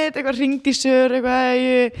 eitthvað ringdi í Sör, eitthvað,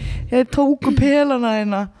 ég tóku pelana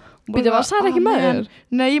hérna. Býtu, var Sara ekki með þér?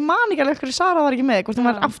 Nei, ég man ekki alveg hverju Sara var ekki með, hvort hún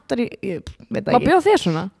var aftar í, ég veit ekki. Var bjóð þér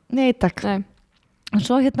svona? Nei, takk. Nei. Og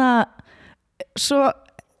svo hérna,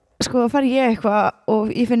 sko fær ég eitthvað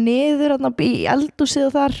og ég fyrir niður í eldhúsið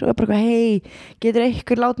og þar og ég bara eitthvað, hei, getur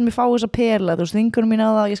einhver látið mig fá þessa pela, þú veist, vingunum mín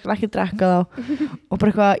á það, ég skal ekki drekka þá og bara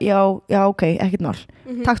eitthvað, já, ok, ekkert mál.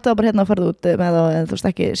 Taktu það bara hérna og farðu út með það en þú veist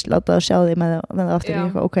ekki láta það sjá þig með það aftur í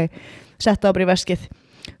eitthvað, ok, settu það bara í veskið.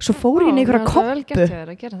 Svo fór ég inn í einhverja kompu.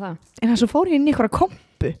 En svo fór ég inn í einhverja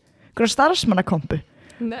kompu, einhverja starfsmannakompu.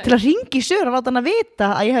 Til að ringi í Sör og láta hann að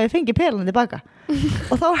vita að ég hefði fengið pelan tilbaka.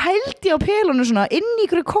 Og þá held ég á pelunum svona inn í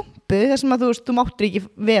einhverju kompu þar sem að þú máttir ekki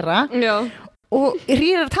vera. Já. Og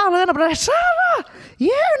ég að tala þennan bara, Sara,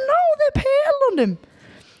 ég náði pelunum.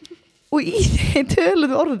 Og í þeim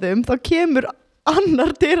töluðu orðum þá kemur annar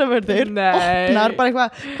dyravörður, opnar bara eitthvað,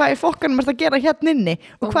 hvað í fokkanum ert að gera hérna inni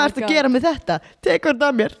og hvað ert að gera með þetta? Tekur þetta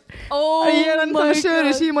að mér. Ég er ennþá með Sör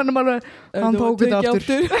í símanum alveg, hann tók þetta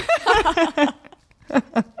aftur.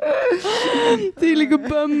 Því líka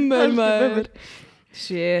bömmur maður.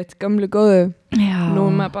 Shit, gamlu góðu. Já. Nú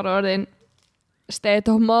er maður bara orðin stay at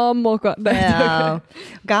home mom og hvað. Já,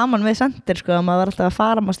 gaman við sendir sko að maður var alltaf að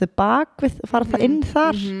fara mástu bakvið, fara það inn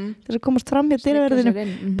þar til að komast fram í dyraverðinu.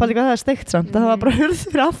 Pálík að það er steikt samt, það var bara hurð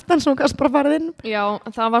fyrir aftan sem kannski bara farið inn. Já,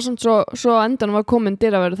 það var samt svo endan var komin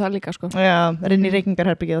dyraverð það líka sko. Já, rinn í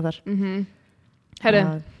reykingarherbyggið og þar. Herru,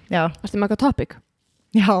 já. Varstu með eitthvað topic?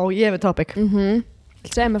 Já, ég hef með topic.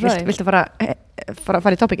 Segðu mér frá því. Viltu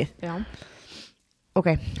fara í topicið? Já. Ok.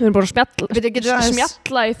 Við erum bara að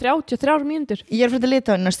smjalla í 33 mínútur. Ég er frá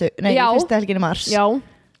Litáin fyrsta helgin í mars. Já.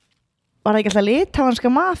 Var það ekki alltaf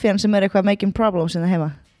litáinska mafían sem er eitthvað making problems hérna heima?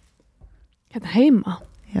 Hérna heima?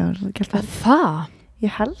 Já, ekki alltaf. Það?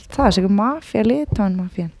 Ég held það, þessi eitthvað mafía, litáin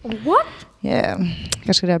mafían. What?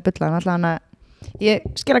 Kannski er ég að bylla hann allavega. Ég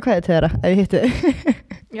skila kveðið til þeirra ef ég hitti þið.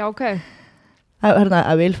 Já, ok.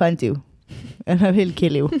 I will find you and I will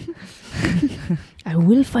kill you. I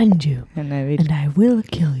will find you and I will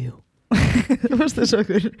kill you. Þú veist þessu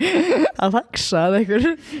okkur að vaksa eða ykkur.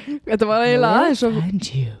 Þetta var eiginlega aðeins og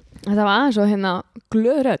Þetta var aðeins og hérna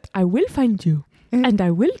glöðrödd. I will find you and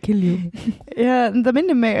I will kill you. Já, það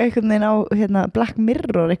minnir mig einhvern veginn á hérna, Black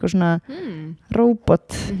Mirror, eitthvað svona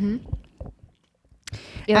robot.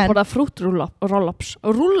 Ég hef borðað frúttrúllops.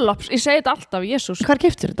 Rúllops, ég segi þetta alltaf, Jesús. Hvar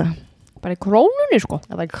keyptir þetta? Bara í krónunni sko.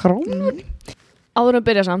 Það var í krónunni? Áður að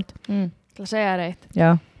byrja samt. Til að segja þér eitt. Já.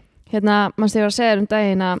 Hérna, mannst ég var að segja þér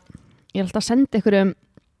daginn að ég ætla að senda ykkur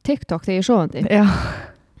TikTok þegar ég er sofandi. Já.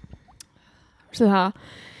 Veistu það,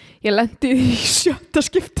 ég lendi í 7.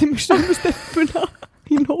 skipti með sömu stelpuna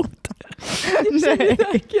í nótt. Ég segi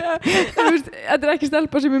það ekki þetta er ekki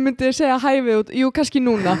stelpa sem ég myndi segja hæfið út. Jú, kannski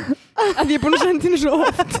núna. En ég er búin að senda henni svo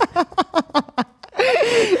oft.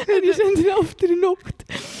 En ég sendi henni aftur í nótt.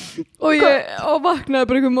 Og vaknaði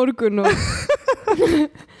bara einhver morgun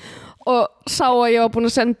og sá að ég var búin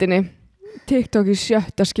að senda henni TikTok í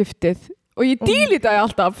 7. skiptið og ég dílitaði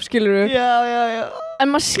alltaf, skilurðu. Já. En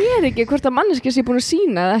maður sér ekki hvort að manneskja sé búin að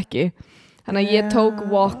sína eða ekki. Þannig að ég tók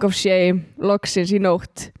walk of shame loksins í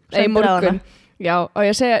nótt, í morgun. Já, og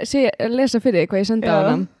ég lesa fyrir þig hvað ég sendi á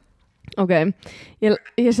hana. Ok,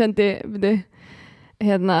 ég sendi,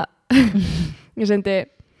 ég sendi,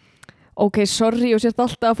 ok, sorry og sért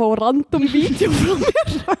alltaf að fá random vídeo frá mér.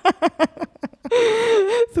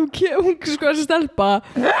 Hún sko þessi stelpa,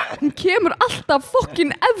 hún kemur alltaf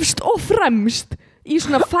fokkin efst og fremst í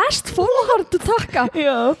svona fast forward takka.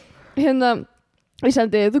 Já. Ég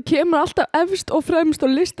sendi, þú kemur alltaf efst og fremst og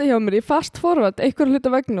lista hjá mér í fast forward einhverju hluta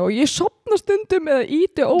vegna og ég sopna stundum eða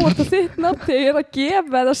íti óvart á þitt nafn þegar ég að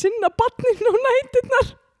gefa eða sinna barninu á næturnar.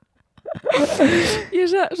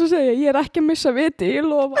 Svo segi ég er ekki að missa viti, ég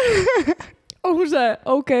lofa. Og hún segi,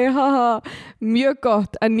 ok, haha, mjög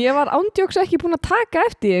gott, en ég var ándjóks ekki búin að taka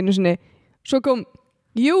eftir einu sinni. Svo kom,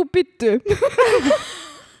 jú, byttu.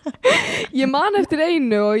 Ég man eftir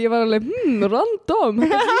einu og ég var alveg, random,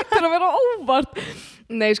 þetta lítur að vera óvart.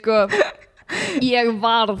 Nei, sko, ég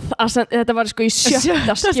varð að senda, þetta var sko í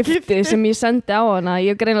 7. skipti sem ég sendi á hana.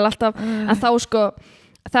 Ég greinilega alltaf, en þá sko,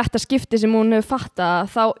 þetta skipti sem hún hefur fattað,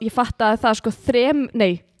 ég fattaði það sko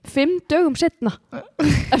 5 dögum setna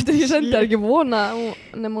eftir ég sendi það, ekki vona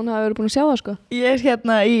nema hún hafi verið búin að sjá það sko. Ég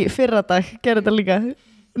í fyrradag gerði þetta líka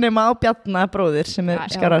nema á Bjarna bróðir sem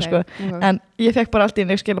skara sko. En ég fekk bara allt í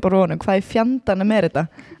einu skila bara honum hvað í fjandanum þetta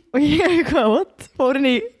og ég fór inn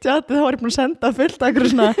í tjatið, þá var ég búin að senda fullt af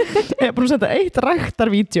eitthvað svona, ég var búin að senda 1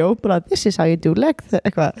 ræktarvídeó, bara this is how you do leg,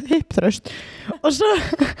 eitthvað hip thrust og svo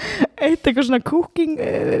eitthvað svona cooking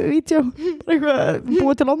vídeó, eitthvað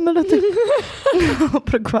búið til omelette og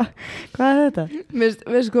bara hvað þetta?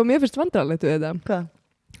 Mér finnst vandrarlegt við þetta. Hvað?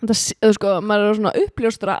 Þetta sko, maður svona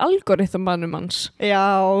uppljóstra algoritmanum hans.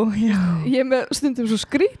 Já. Ég er með stundum svo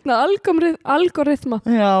skrýtna algoritma.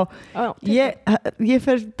 Já. Ég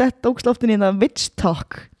fer þetta ógsloftin í það Witch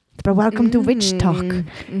Talk. Bara welcome to Witch Talk.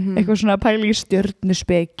 Eitthvað svona pæli í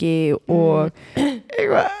stjörnuspeki og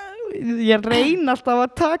eitthvað. Ég reyna alltaf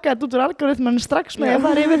að taka þetta út úr algoritman strax með að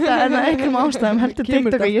fara yfir þetta en að einhverjum ástæðum heldur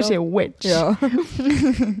TikTok að ég sé witch.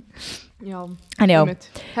 Já. En já.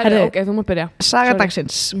 Herðu, ok, þú mátt byrja. Saga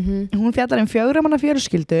dagsins. Hún fjallar 4 manna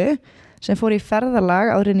fjölskyldu sem fór í ferðalag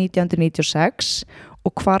árið 1996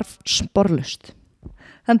 og hvarf sporlaust.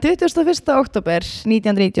 Þann 21. október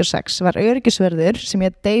 1996 var öryggisvörður sem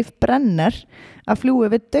hét Dave Brenner að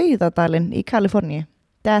fljúga við Dauðadalinn í Kaliforníu.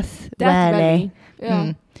 Death Valley.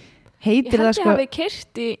 Já. Heitir það sko...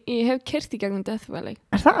 Ég hef keyrt í gegnum Death Valley.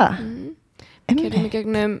 Er það? Keyrðum í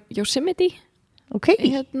gegnum Yosemite. Ok.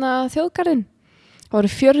 Þjóðgarðinn. Það voru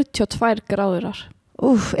 42 gráðurar.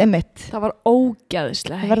 Einmitt. Það var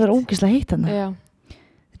ógeðislega heitt. Það verður ógeðislega heitt þarna. Já.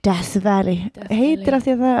 Death Valley. Heitir af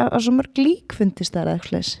því að það var svo mörg lík fundist þar eða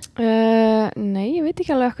eitthvað? Nei, ég veit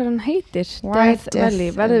ekki alveg hvað hann heitir. Death Valley.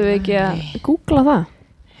 Verðum við ekki að googla það?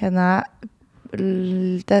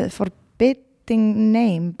 Forbidden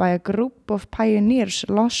name by a group of pioneers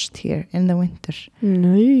lost here in the winter.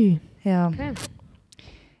 Nei. Já. Okay.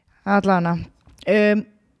 Allavega.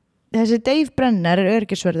 Þessi Dave Brenner er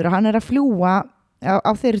öryggisvörður og hann er að fljúga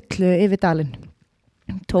á þyrlu yfir dalinn.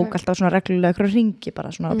 Tók alltaf svona reglulega eitthvað ringi, bara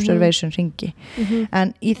svona observation ringi. En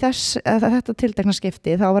í þetta tiltekna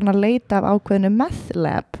skipti þá var hann að leita af ákveðinu meth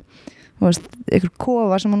lab. Einhver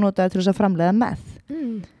kofa sem hann notaði til þess að framleiða meth.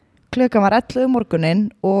 Klukkan var 11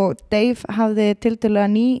 morguninn og Dave hafði tiltölulega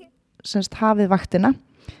hafið vaktina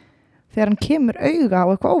þegar hann kemur auga á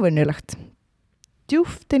eitthvað óvenjulegt.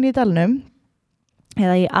 Djúpt inn í dalnum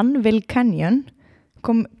eða í Anvil Canyon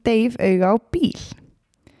kom Dave auga á bíl.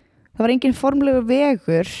 Það var engin formlegur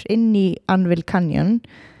vegur inn í Anvil Canyon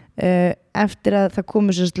eftir að það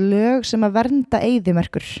komu lög sem að vernda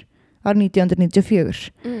eyðimerkur árið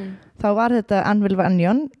 1994. Þá var þetta Anvil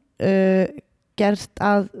Canyon gert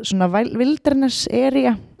að svona wilderness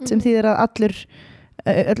area sem þýðir að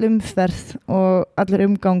öll umferð og allur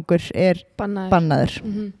umgangur er bannaður.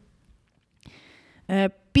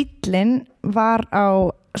 Bíllinn var á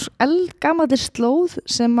eldgamalli slóð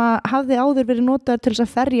sem að hafði áður verið notaður til þess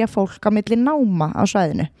að ferja fólk á milli náma á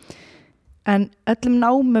svæðinu. En öllum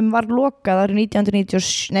námum var lokað árið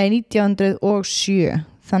 1907,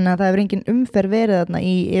 þannig að það hefur engin umferð verið þarna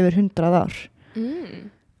í yfir 100 ár.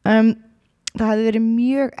 Það hefði verið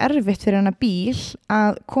mjög erfitt fyrir hana bíl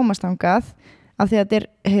að komast þangað af því að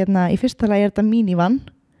þetta í fyrsta lagi er þetta minivan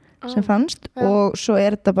sem fannst og svo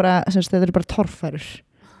er þetta bara, þetta eru bara torfærur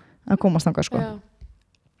að komast þangað sko.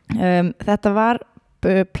 Þetta var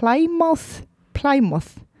Plymouth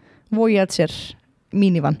Voyager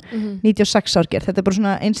minivan 96 árgerð, þetta er bara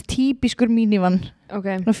svona eins típiskur minivan, Ok,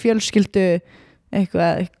 svona fjölskyldu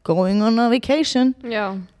eitthvað, going on a vacation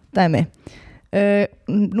já. dæmi.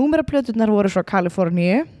 Númeraplöturnar voru frá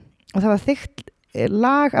Kaliforníu og það var þykkt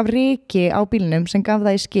lag af ryki á bílnum sem gaf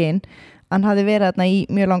það í skinn að hann hafði verið þarna í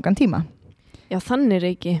mjög langan tíma. Já, þannig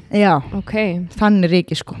Reiki. Já, Ok. þannig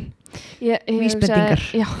ryki sko. Ég Vísbendingar.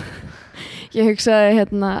 hugsaði- Já. Ég hugsaði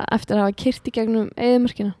eftir að hafa kyrt í gegnum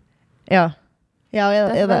eyðimörkina. Já, já,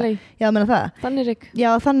 eða já, meina það. Þannig Reik.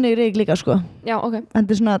 Já, þannig ryk líka sko. Já, ok.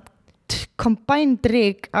 Þetta er svona combined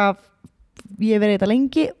ryk af ég hef verið þetta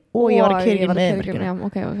lengi og ég var að keyra í gegnum eyðimörkina. Já,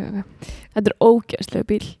 ok. Þetta er ógeðslega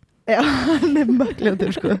bíl. Já, hann er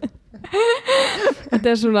mögljótur sko. Þetta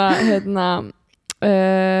er svona,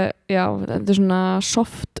 já, þetta er svona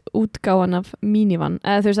soft útgáfan af minivan.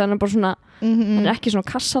 Eða þú veist, hann er bara svona, hann er ekki svona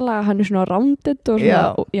kassalaga, hann er svona rounded og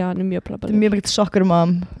svona, já hann er mjög Þetta er plabbar. mjög mikið soccer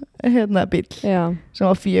mom bíl Já, sem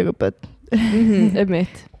var 4 börn.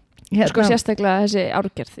 einmitt. Sko sérstaklega þessi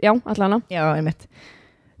árgerð. Já, allana. Já, einmitt.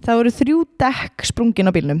 Það voru 3 dekk sprungin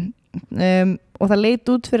á bílnum og það leit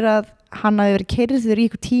út fyrir að hann hafi verið keyrður í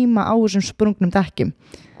ykkur tíma á þessum sprungnum dekkjum.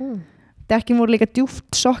 Dekkin voru líka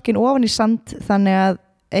djúpt sokkin ofan í sand þannig að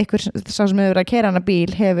einhver sá sem hefur verið að keyra hana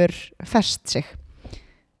bíl hefur fest sig.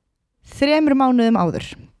 3 mánuðum áður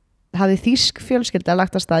hafði þýsk fjölskylda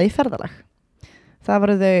lagt af stað í ferðalag. Það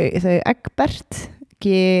voru þau Egbert,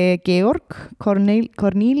 Georg,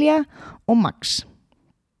 Cornelia og Max.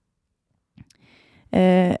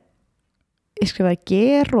 Ég skrifaði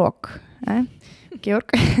Georg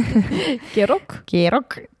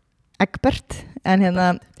Egbert, en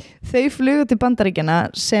þau flugu til Bandaríkjana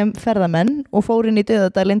sem ferðamenn og fóru inn í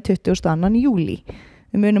dauðadalinn 22. júlí.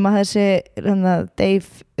 Við munum að þessi Dave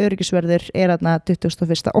öryggisverður er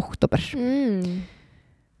 21. október.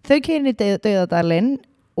 Þau keyra inn í dauðadalinn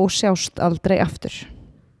og sjást aldrei aftur.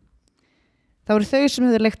 Það voru þau sem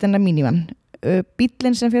höfðu leigt hennar minivan.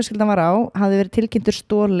 Bíllinn sem fjölskyldan var á hafði verið tilkynntur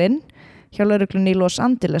stólinn hjá lögreglunni í Los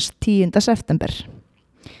Angeles 10. september.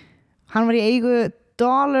 Hann var í eigu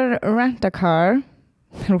Dollar Rent-A-Car,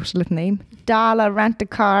 rosalegt name, Dollar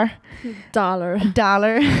Rent-A-Car, Dollar.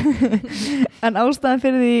 En ástæðan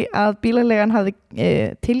fyrir því að bílalegan hafði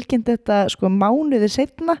tilkynnt þetta sko mánuði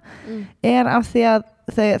seinna er af því að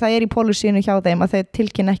það er í pólísínu hjá þeim að þau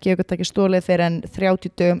tilkynna ekki ökutæki stólið fyrir en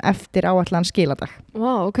 30 dögum eftir áætlaðan skiladag.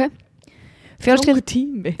 Vá, ok. Langur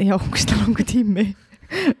tími. Já, langur tími.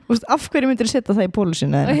 Af hverju myndir þú setja það í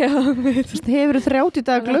pólísínu? Hefur þú 30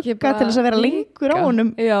 daga glugga til þess að vera lengur á honum?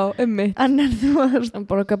 Já, einmitt. En þú Hann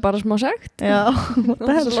bara smá sagt. Já,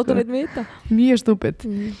 það er láta neitt vita. Mjög stúpid.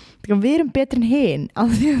 Við erum betri en hinn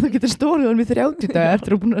af því að þú getur stólið honum í 30 daga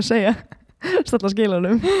eftir að búin að segja stalla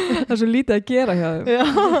skilanum. Það er svo lítið að gera hjá þeim. Já.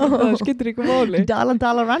 Það skiptir ykkur máli.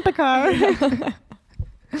 Dollar Rent-A-Car.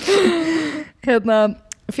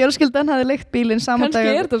 Fjölskyldan hafði leigt bílinn saman dag.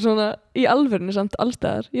 Kannski er þetta svona í alvörinu samt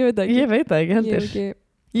allstaðar. Ég veit það ekki. Ég veit það ekki heldur.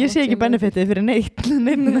 Ég sé ekki benefitið fyrir neitt á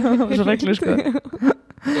þessu reglu sko.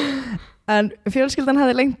 En fjölskyldan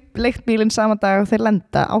hafði leigt bílinn saman dag og þeir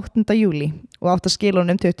lenda 8. júlí og átt að skila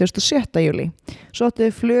honum 27. júlí. Svo áttu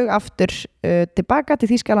þau flug aftur tilbaka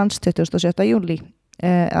til Þýskalands 27. júlí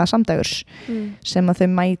eða samdægurs sem að þau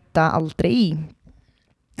mæta aldrei í.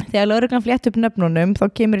 Þegar lögreglan flétt upp nöfnunum þá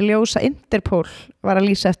kemur í ljós að Interpol var að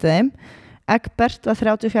lýsa eftir þeim. Egbert var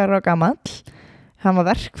 34 ára gamall. Hann var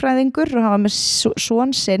verkfræðingur og hann var með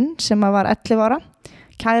son sinn sem var 11 ára.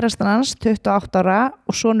 Kærastan hans 28 ára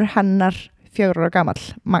og sonur hennar 4 ára gamall,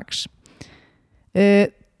 Max.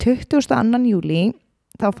 22. júlí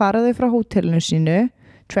þá faraðu frá hótelinu sínu,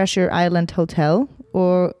 Treasure Island Hotel,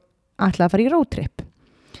 og ætlaði að fara í roadtrip.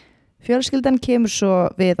 Fjölskyldan kemur svo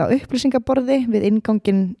við á upplýsingaborði við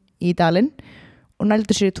innganginn í dalinn og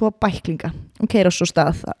nældur sér í 2 bæklinga og keyra svo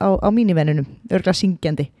stað á mínivennunum, örugglega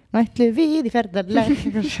syngjandi. Nætlu við í ferðarlag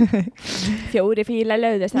 4 fíla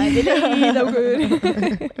löðast það er leið okkur.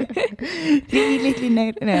 3 litli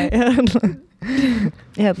nei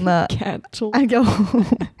Cancel.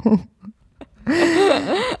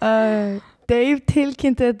 Dave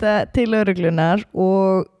tilkynnti þetta til lögreglunar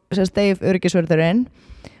og Dave öryggisvörðurinn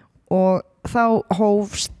og þá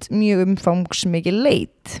hófst mjög umfangsmikil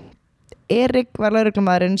leit. Erik var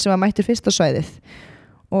lögreglumaðurinn sem var mættur fyrst á svæðið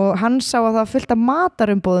og hann sá að það var fullt af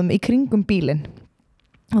matarumbóðum í kringum bílinn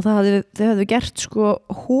og þau höfðu gert sko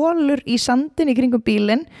hólur í sandin í kringum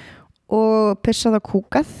bílinn og pissað og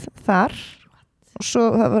kúkað þar og svo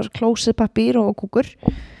það var klósettpappír og kúkur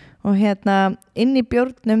og inn í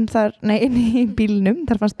bjórnum inn í bílnum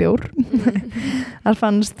þar fannst bjór þar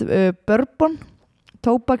fannst bourbon,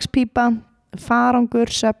 tóbakspípa, farangur,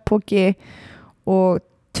 svefnpoki og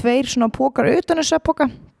 2 svona pókar utan svefnpoka,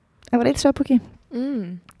 það var 1 svefnpoki,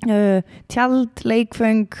 tjald,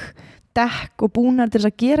 leikföng, dekk og búnar til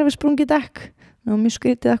þess að gera við sprungi dekk. Það var mjög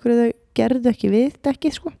skrítið að þau gerðu ekki við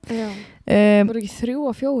dekkið sko. Voru ekki 3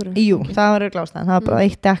 og 4? Jú, það var glástaðan, það var bara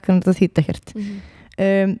 1 dekk en þetta þýtti ekkert.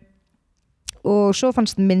 Og svo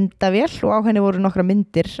fannst myndavél og á henni voru nokkra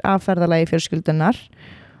myndir af ferðalagi fjölskyldunar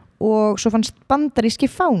og svo fannst bandaríski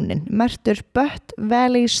fáninn merktur Butt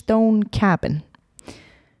Valley Stone Cabin.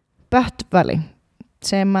 Butt Valley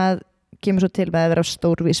sem að kemur svo til með að vera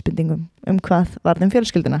stór vísbendingum hvað varð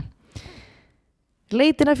fjölskylduna.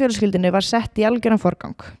 Leitin af fjölskyldunni var sett í algjöran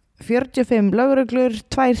forgang. 45 lögreglur,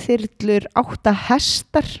 2 þyrlur, 8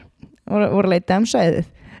 hestar voru að leita svæðið.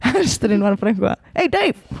 Hesturinn var bara eitthvað, hey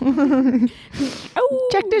Dave,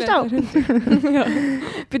 check this out.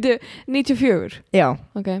 Byrju, 94? Já.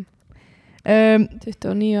 Ok.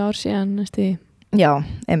 29 ár síðan næstu. Já,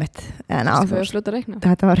 einmitt. En það var slutt að reikna.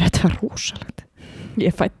 Þetta var rosalegt. Ég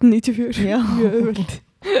fætt 94. Já. Mjög öðvöld.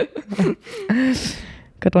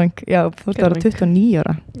 Já, þú ert að vera 29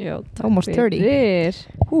 ára. Já, almost 30.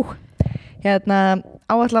 Hérna,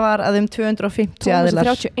 áætla var að 250 aðilar.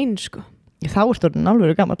 Tómas 31 sko. Þá er stórnin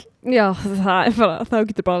alveg gamall. Já, það er bara, þá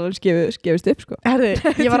getur bara alveg skefist upp sko. Herði,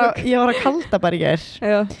 ég var að kalda bara í gær.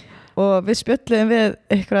 Já. Og við spjöldum við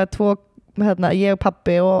ykkur 2, ég og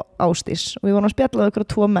pabbi og Ásdís. Og við vorum að spjalla við ykkur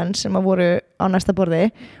 2 menn sem voru á næsta borði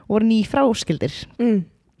og voru nýfráskildir.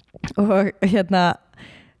 Og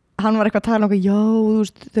hann var eitthvað að tala já, þú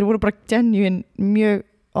veist, þeir voru bara genuine, mjög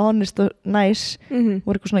honest og nice.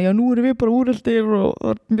 Voru eitthvað svona, já, nú erum við bara úreldir og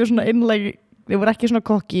mjög svona innlæg. Við vorum ekki svona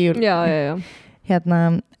kokki. Já. En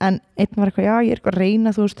einn var eitthvað, já, ég er eitthvað að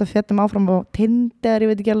reyna, þú veist, að fjöldum áfram á Tinder, ég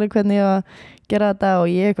veit ekki alveg hvernig ég að gera þetta og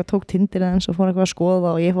ég eitthvað tók Tinder eins og fór eitthvað að skoða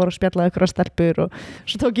og ég fór að spjalla ykkur á stelpur og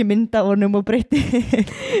svo tók ég mynd af honum og breytti.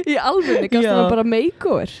 Í alveg, gafst það bara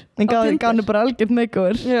makeover? En gaf hann bara algjört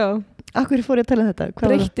makeover. Já. Akkur fór ég að tala um þetta?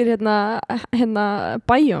 Breyttir hérna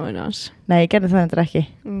bæjóinu hans? Nei, ég gerði það endur ekki.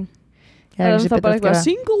 Það er það bara eitthvað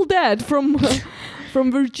single dad from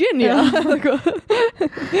Virginia.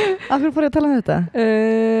 Akkur fór ég að tala um þetta?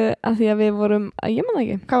 Af því að við vorum, ég man það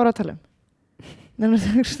ekki. Hvað var að tala um?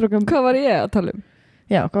 Hvað var ég að tala um?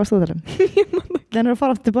 Já, hvað varst þú að tala um? Ég man það ekki. Þannig að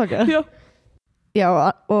fara aftur tilbaka. Já,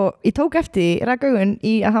 og ég tók eftir í rækaugun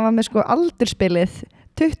í að hann var með sko aldurspilið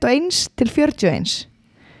 21 til 41.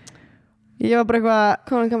 Ég var bara eitthvað.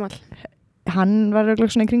 Hvað var hann gamall? Hann var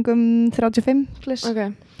örugglega svona í kringum 35. Ok.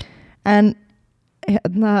 En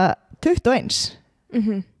 21.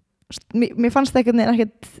 Mér fannst það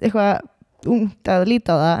ekkert eitthvað ungt að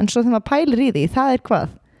líta á það, en svo þegar maður pælir í því, það er hvað?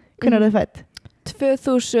 Hvernig er það fætt?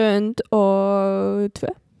 2002.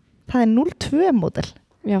 Það er 02 módel.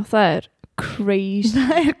 Já, það er crazy.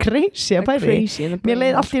 Það er crazy að pæli. Mér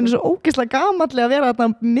leið allt í henni svo ógeðslega gamallega að vera þarna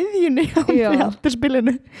á miðjunni á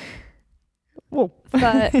aldurspilinu. Wow.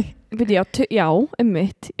 Það er, já,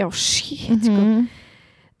 einmitt. Já, shit, sko.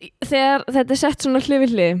 Þegar þetta er sett svona hlið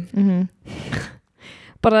við hlið,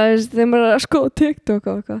 bara þegar maður er að skoða TikTok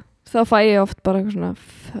og eitthvað, þá fæ ég oft bara eitthvað svona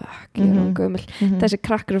fuck, ég er gömul. Þessi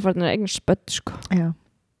krakkar eru farin að eigna spödd sko. Já.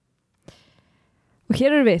 Og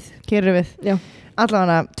hér eru við. Já.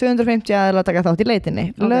 Allavega 250 aðilar taka þátt í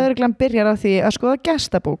leitinni. Lögreglan byrjar á því að skoða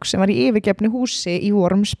gestabók sem var í yfirgefnu húsi í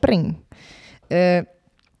Warm Spring.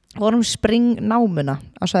 Warm Spring námuna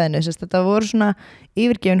á svæðinu. Þetta voru svona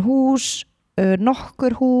yfirgefin hús,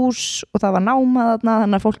 nokkur hús og það var námað þarna,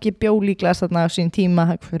 þannig að fólki bjó líklegast þarna á sín tíma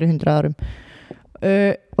fyrir 100 árum.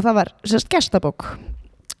 Og það var gestabók.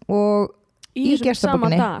 Og í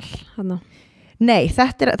gestabókinni. Sama dal, þarna? Nei,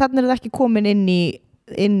 þannig er það ekki komin inn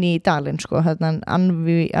í dalinn, sko, þarna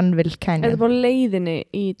Anvil Canyon. Er það bara leiðinni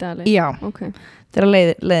í dalinn? Já, okay. Það er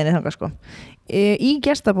leiðinni þangað, sko. Í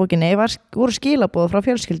gestabókinni voru skilaboð frá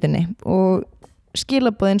fjölskyldunni og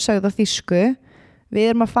skilaboðin sögðu á þýsku: við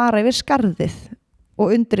erum að fara yfir skarðið,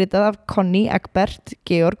 og undirritað af Connie, Egbert,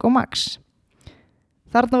 Georg og Max.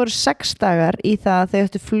 Þarna voru 6 dagar í það að þau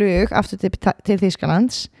ættu flug aftur til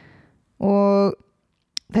Þýskalands og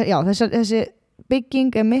já, þessi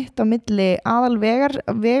bygging er mitt á milli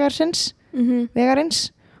vegarins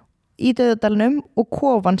í Dauðadalnum og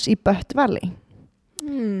kofans í Butt Valley.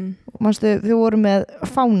 Manstu, þau voru með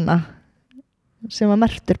fána sem var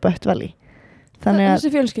merktur Butt Valley. Þessi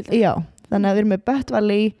fjölskylda? Já, þannig að við erum með Butt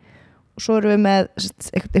Valley og svo erum við með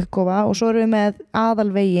eitthvað kofa og svo erum við með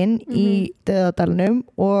aðalvegin í Dauðadalnum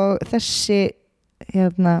og þessi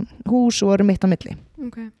hús voru mitt á milli.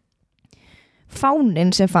 Okay.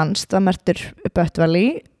 Fáninn sem fannst var merktur Butt Valley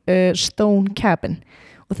Stone Cabin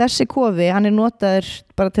og þessi kofi, hann er notaður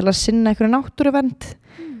bara til að sinna einhverju náttúruvernd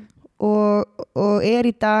og er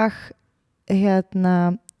í dag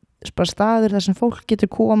bara staður þar sem fólk getur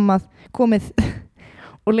komið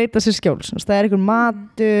og leita sér skjóls. Það er einhver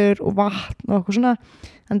matur og vatn og eitthvað svona.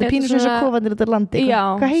 Þannig að pínur svo kofandir út á landi.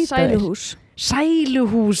 Hvað heita þeir?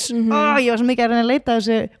 Sæluhús. Ég var svo mikið að reyna að leita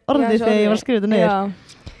þessi orði þegar ég var að skrifa þetta niður.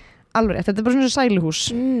 Alveg rétt, þetta er bara svona sæluhús.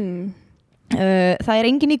 Það er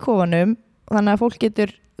engin í kofanum, þannig að fólk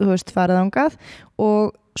getur, farið þangað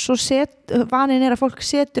og svo vanin er að fólk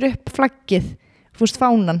setur upp flaggið,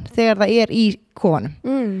 fánan, þegar það er í kofanum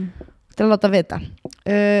til að láta vita.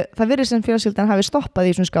 Það virðist sem fjölskyldan hafi stoppað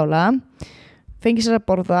í svona skála, fengið sér að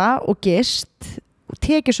borða og gist og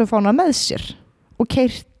tekið svo fána með sér og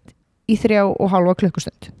keyrt í 3,5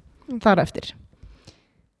 klukkustund þar eftir.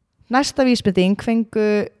 Næsta vísbending fengu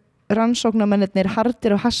rannsóknarmennirnir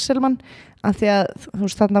Harder og Hasselmann af því að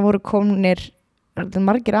þarna voru komnir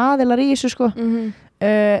margir aðilar í þessu sko.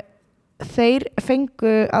 Þeir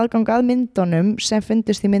fengu aðgang að myndunum sem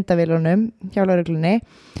fundust í myndavélunum hjá lögreglunni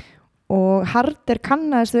og Harder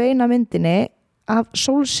kannaðist við eina myndinni af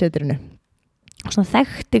sólsetrinu og svona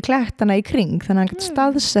þekkti klettana í kring þannig að hann gæti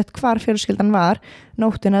staðsett hvar fjölskyldan var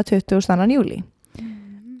nóttina 22. júlí.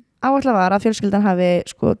 Áætlað var að fjölskyldan hafi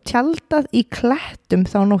tjaldað í klettum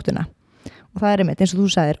þá nóttina og það er einmitt eins og þú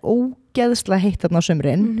sagðir ógeðslega heitt þarna á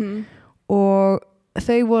sumrin og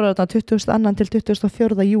þau voru þarna 22. til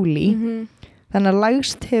 24. júlí þannig að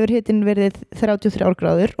lægst hefur hitinn verið 33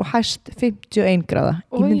 gráður og hæst 51 gráða.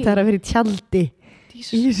 Ég myndi það að vera í tjaldi í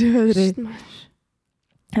þessu veðri.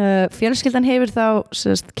 Fjölskyldan hefur þá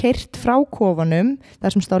keyrt frá kofanum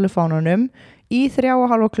þar sem stálu fánunum í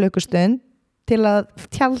 3,5 klukkustund til að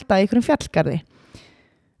tjalda í einhverjum fjallgarði.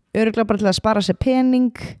 Örugglega bara til að spara sér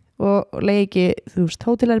pening og leigi ekki,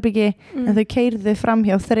 hótelherbyggi en þau keyrðu fram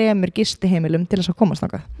hjá 3 gistiheimilum til þess að komast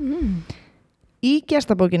þangað. Í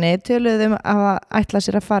gestabókinni töluðum að ætla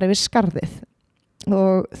sér að fara yfir skarðið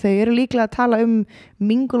og þau eru líklega að tala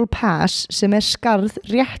Mingle Pass sem er skarð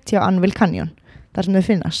rétt hjá Anvil Canyon þar sem þau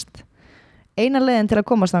finnast. Eina leiðin til að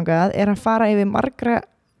komast þangað er að fara yfir margra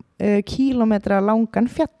kílómetra langan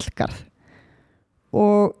fjallgarð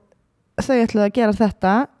og þau ætluðu að gera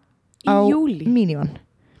þetta á mínivan.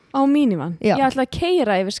 Á mínivan? Já. Ég ætla að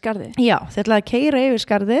keyra yfir skarðið? Já, þau ætla að keyra yfir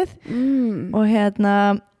skarðið og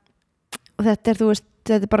og þetta er,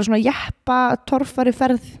 þetta er bara svona jeppa torfari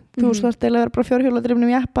ferð, þú ætla að vera bara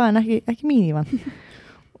 4-hjóladrifnum jeppa en ekki mínivan.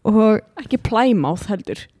 Og ekki Plymouth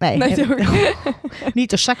heldur. Nei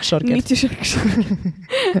 96 orger. 96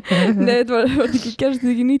 Nei, þetta var ekki gerst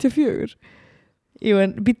ekki 94. Jú,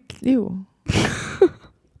 en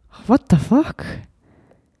What the fuck?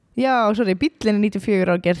 Já, sorry, bíllinn er 94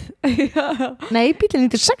 orger. Nei, bíllinn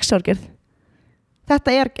er 96 orger.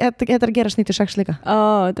 Þetta er að gerast 96 líka.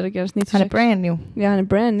 Þetta er að gerast 96. Hann er brand new. Já, hann er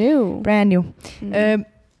brand new.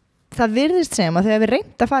 Það virðist sem að þau hefur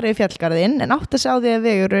reynt að fara í fjallgarðinn en átt að sjá því að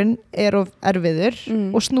vegurinn er of erfiður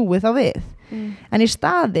og snúið þá við. En í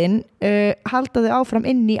staðinn halda þau áfram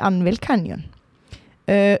inn í Anvil Canyon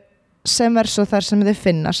sem er svo þar sem þau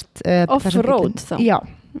finnast. Off-road þá? Já.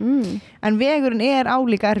 En vegurinn er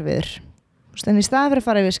álíka erfiður. En í staðinn fyrir að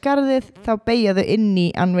fara yfir skarðið þá beygja þau inn í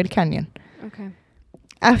Anvil Canyon.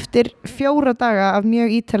 Eftir 4 daga af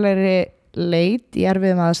mjög ítalegri leit í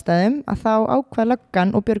erfiðum aðstæðum að þá ákvað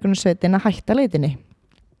löggan og björgunarsveitin að hætta leitinni.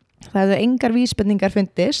 Það hefðu engar vísbendingar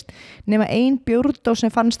fundist nema ein bjórdós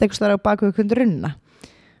sem fannst einhvers staðar á baku einhvern runna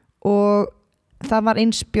og það var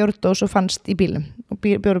eins bjórdós og fannst í bílum og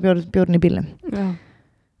bjórn í bílum. Já.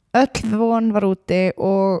 Öll von var úti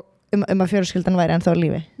og að fjölskyldan væri ennþá á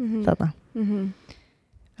lífi þarna.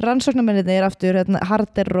 Rannsóknarmennirnir aftur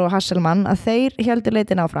Harder og Hasselmann að þeir héldu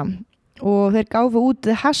leitin áfram og þeir gáfu út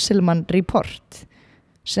The Hasselmann Report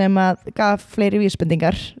sem að gaf fleiri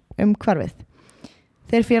vísbendingar hvarfið.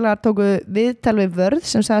 Þeir félagar tóku viðtal við vörð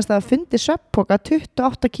sem sagðist að fundi svefnpoka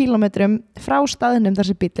 28 kílómetrum frá staðnum þar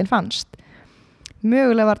sem bíllinn fannst.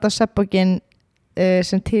 Mögulega var þetta svefnpokinn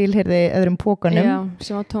sem tilheyrði öðrum pókanum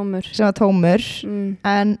sem var tómur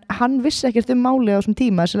en hann vissi ekkert málið á þessum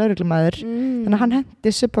tíma þessi lögreglumaður þannig að hann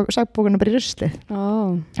hendi svefnpokanum bara í ruslið.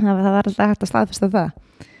 Þannig að það var alltaf hægt að staðfesta það.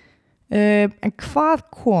 En hvað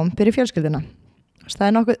kom fyrir fjölskylduna? Það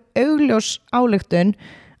er nokkuð augljós ályktun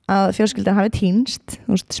að fjölskyldan hafi týnst,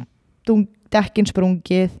 dekkin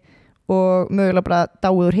sprungið og mögulega bara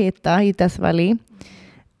dáið úr hita í Death Valley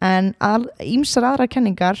en ýmsar aðrar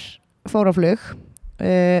kenningar fóru á flug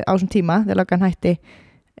á þessum tíma þegar löggan hætti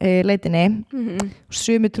leitinni.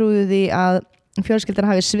 Sumir trúðu því að fjölskyldan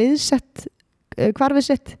hafi sviðsett hvarfið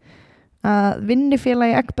sitt. Að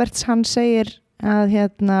vinnifélagi Egberts hann segir að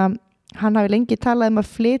hann hafi lengi talað að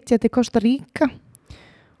flytja til Costa Rica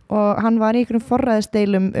og hann var í einhverjum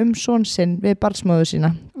forræðisdeilum son sinn við barnsmóður sína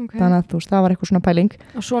þannig að þú veist, það var eitthvað svona pæling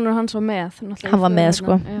og sonur hans var með hann var með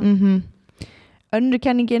sko önnur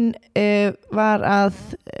kenningin var að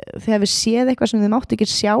þið hafið séð eitthvað sem þið mátt ekki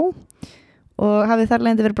sjá og hafið þar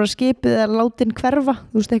leiðandi verið bara skipið eða látin hverfa,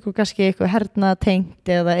 þú veist, eitthvað herna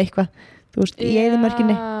tengt eða eitthvað, þú veist, í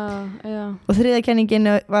eyðimörkinni og þriðja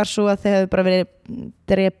kenningin var svo að þið hafið bara verið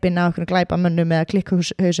drepin á einhvern glæpamönnum eða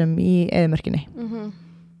klikkhausum í eyðimörkinni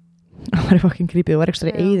það var fucking creepy, það var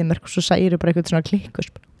ekstra í eyðimörk og svo særu bara eitthvað svona klikkus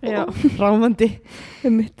rámandi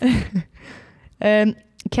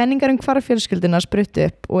kenningar hvarf fjölskylduna spruttu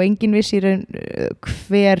upp og enginn vissi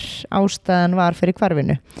hver ástæðan var fyrir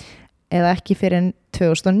hvarfinu eða ekki fyrir en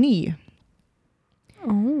 2009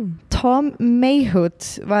 Tom Mayhood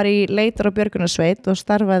var í leitar- og björgunarsveit og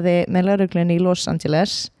starfaði með lögreglunni í Los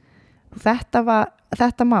Angeles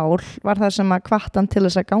þetta mál var það sem að hvatti hann til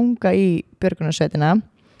þess að ganga í björgunarsveitina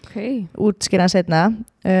útskýra hann seinna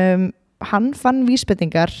hann fann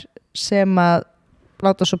vísbendingar sem að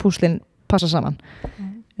láta svo púslinn passa saman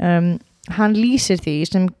hann lýsir því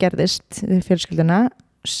sem gerðist við fjölskylduna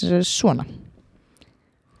svona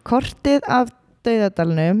kortið af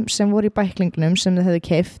dauðadalnum sem voru í bæklingunum sem þau hefðu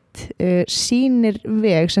keypt sýnir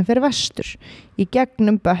veg sem fer vestur í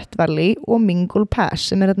gegnum Butte Valley og Mingle Pass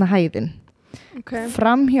sem hérna hæðin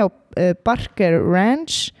fram hjá Barker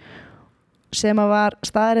Ranch sem að var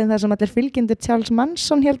staðurinn þar sem allir fylgjendur Charles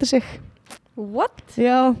Manson héldu sig What?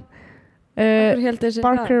 Já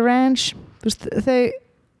Barker Ranch þau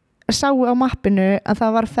sáu á mappinu að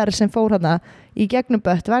það var ferð sem fór hana í gegnum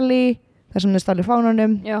Butte Valley þar sem þau stálu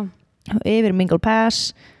fánunum yfir Mingle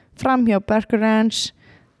Pass fram hjá Barker Ranch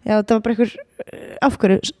það var bara einhver af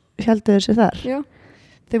hverju héldu þessi þar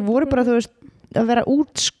þau voru bara þú veist að vera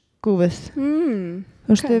útskúfuð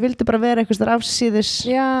þú veist þau vildu bara vera eitthvað afsíðis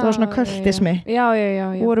það var svona kultismi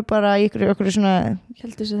voru bara í einhverju svona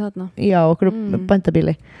héldu þessi þarna einhverju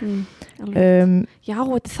bændabíli þetta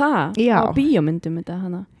er það á bíómyndum þetta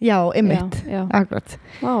hana já, einmitt, akkurat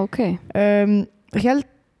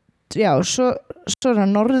svo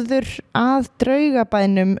norður að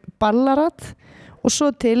draugabænum Ballarat og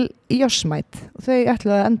svo til Yosemite og þau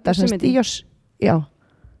ætluðu að enda semst í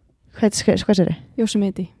hvað sér þið?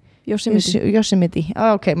 Yosemite,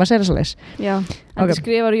 ok, maður segir það svo leis en það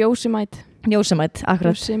skrifar Yosemite,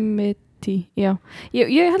 akkurat Yosemite,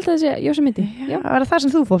 ég held að það sé Yosemite var það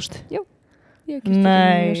sem þú fórst? já, ég kýrst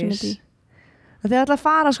Yosemite þau ætla að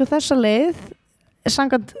fara sko þessa leið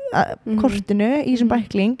samkvæmt kortinu í þessum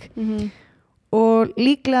bækling og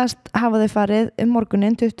líklegast hafa þau farið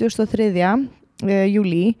morgunin 23.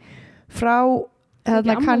 Júlí frá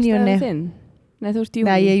kanjóni Nei, þú ert júni.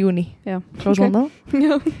 Nei, ég er júni. Close one though.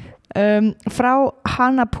 Frá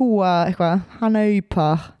Hanapúa Hanaupa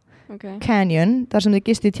Canyon, þar sem þau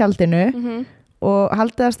gistu í tjaldinu og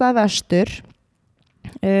haldið að stað vestur.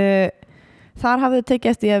 Þar hafðu þau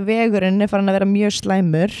tekið eftir að vegurinn farin að vera mjög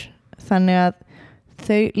slæmur, þannig að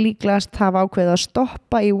þau líklegast hafa ákveðið að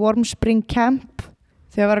stoppa í Warm Spring Camp.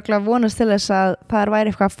 Þau var að vonast til þess að það væri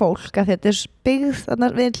eitthvað fólk, að þetta er byggð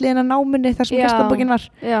við hliðina námunni þar sem gestabókin var.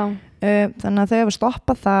 Þannig að þau hafa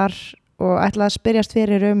stoppað þar og ætlaði að spyrjast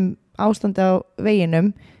fyrir ástandi á veginum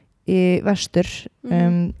í vestur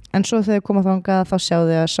en svo þau koma þangað þá sjá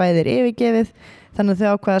þau að svæðið er yfirgefið, þannig að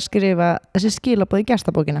þau ákvaða að skrifa þessi skilaboð í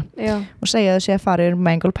gestabókina og segja að þau sé að fara yfir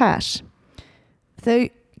Mingle Pass. Þau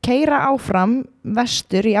keyra áfram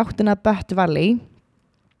vestur í áttina Butte Valley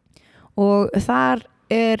og þar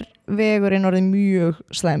er vegurinn orðið mjög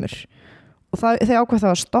slæmur og þau ákvað þá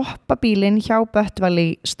að stoppa bílinn hjá Butte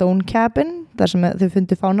Valley Stone Cabin þar sem þau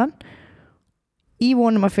fundu fánan í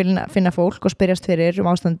vonum að finna fólk og spyrjast fyrir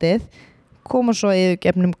ástandið, koma svo yfir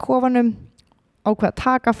gefnum kofanum, ákvað að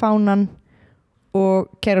taka fánan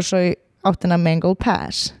og keyra svo í áttina Mingle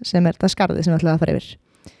Pass sem er það skarðið sem þau ætlaði að fara yfir.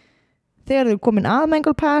 Þegar þau komin að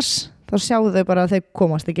Mingle Pass þá sjáðu þau bara að þau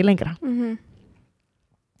komast ekki lengra.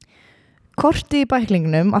 Kortið í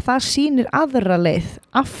bæklingnum að það sýnir aðra leið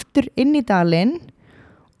aftur inn í dalinn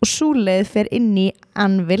og sú leið fer inn í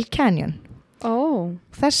Anvil Canyon.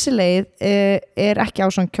 Þessi leið er ekki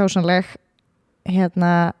kjósanleg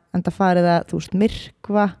en það farið að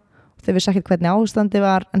myrkva, þau vissi ekki hvernig ástandi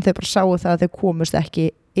var en þau bara sáu það að þau komust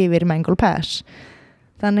ekki yfir Mingle Pass.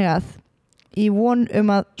 Þannig að í von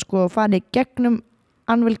að fara í gegnum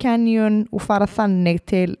Anvil Canyon og fara þannig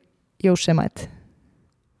til Yosemite.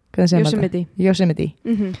 Yosemite.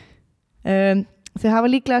 Þau hafa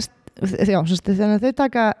líklegast þannig að þau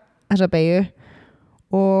taka þessa beygju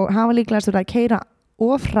og hafa líklegast verið að keyra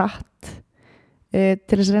of hratt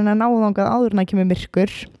til þess að reyna að ná þangað áður en að kemur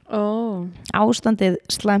myrkur. Ástandið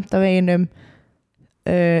slæmt af veginum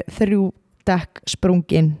 3 dekk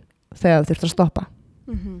sprungin þegar þurft að stoppa.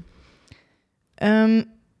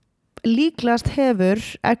 Líklegast hefur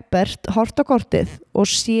Egbert hort á kortið og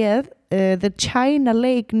séð The China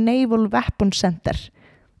Lake Naval Weapons Center,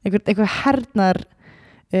 einhver hernar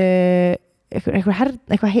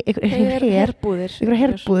herbúðir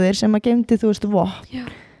sem að geymdi vopn,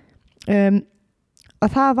 að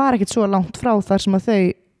það var ekkert svo langt frá þar sem að þau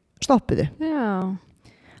stoppuðu. Já.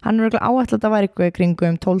 Hann er áætlað að það væri eitthvað í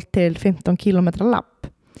kringum 12 til 15 kilometra lapp,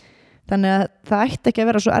 þannig að það ætti ekki að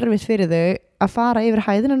vera svo erfitt fyrir þau að fara yfir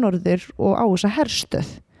hæðina norður og á þessa herstöð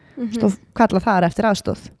og kalla þar eftir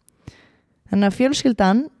aðstóð. Þannig að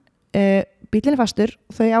fjölskyldan, bíllinn er fastur,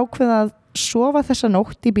 þau ákveða að sofa þessa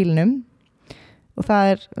nótt í bílnum og það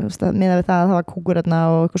er miðað við það að það var kúkur og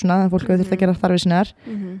eitthvað svona, þannig að fólk hefur þurft að gera þarfir sinnar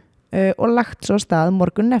og lagt svo af stað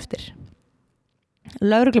morgunin eftir.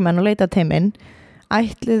 Lögreglumenn og leitarteymin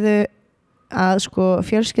ætluðu að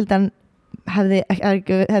fjölskyldan hefði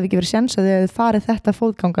ekki verið séns að þau hefði farið þetta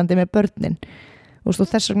fótgangandi með börnin og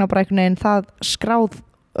þess vegna bara einhvern veginn það skráð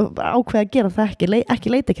ákveð að gera það ekki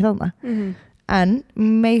leita ekki þarna. En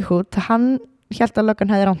Mayhood, hann hélt að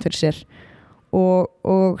löggan hefði rangt fyrir sér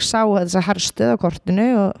og sá þessa herstöð á kortinu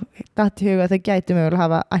og datt í huga að þau gætu mögulega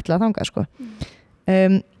hafa ætlað þangað.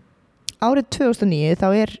 Árið 2009 þá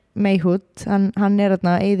er Mayhood, hann er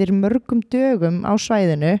eyðir mörgum dögum á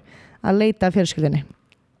svæðinu að leita að fjölskyldunni.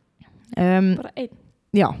 Bara einn?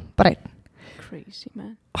 Já, bara einn. Crazy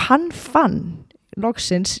man. Og hann fann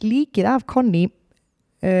loksins líkið af Connie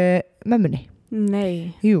mömmunni.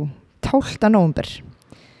 Nei. Jú, 12. nóvember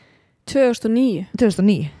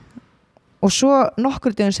 2009. Og svo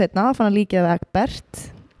nokkur dögum seinna fann hann líkið af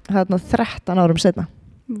Egbert, þarna 13 árum seinna.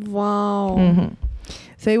 Vá.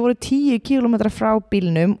 Þau voru 10 kilometra frá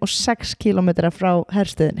bílnum og 6 kilometra frá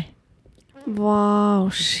herstöðinni. Vá,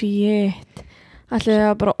 shit. Ætli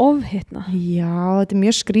það bara ofhitna? Já, þetta er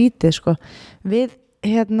mjög skrítið Við,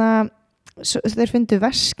 þeir fundu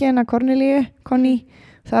veskina Connie,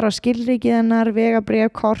 þar var skilríkið hennar,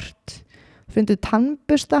 vegabréf, kort, fundu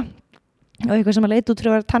tannbusta og eitthvað sem að leita út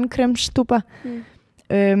fyrir að vera tannkremstúpa.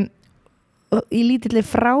 Og í lítilli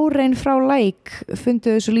frárein frá læk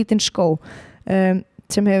fundu þau svo lítinn skó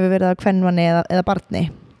sem hefur verið að kvenmanni eða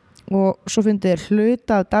barni og svo fundu þeir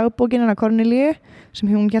hluta af dagbókinu hennar Corneliu sem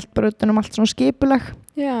hún hélt bara utan allt svona skipulag.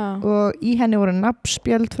 Já. Og í henni voru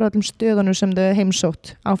nafnspjöld frá öllum stöðunum sem þau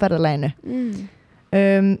heimsótt á ferðalaginu.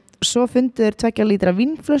 Svo fundu þeir 2 lítra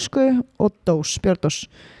vínflösku og bjórdós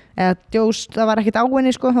eða djós, það var ekkert á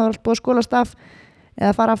henni það var allt búið að skólast af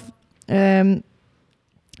eða fara af.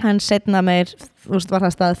 Hann setna meir, var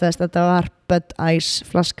það staðfest að þetta var Bud Ice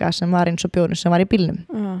flaska sem var eins og bjórinn sem var í bílnum.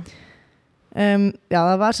 Já,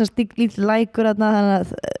 það var sem lítið lækur þannig að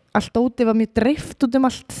allt óti var mjög dreift út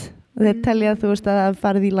allt. Þeir telja að það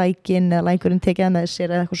farið í lækin eða lækurinn tekið með sér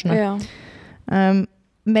eða eitthvað svona.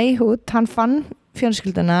 Mayhood, hann fann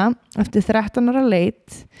fjölskylduna eftir 13 ára leit,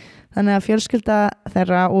 þannig að fjölskylda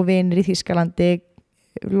þeirra og vinir í Þýskalandi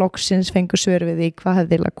loksins fengu svör við því hvað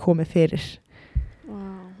hefði komið fyrir.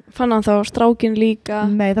 Fann hann þá strákin líka?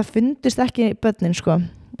 Nei, það fundist ekki börnin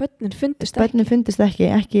Börnin fundist ekki? Börnin fundist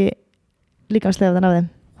ekki líkamsleifðan af þeim.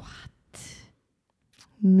 What?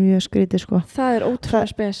 Mjög skrítið Það er ótrúlega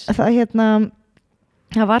spes.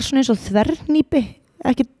 Það var svona eins og þvernýpi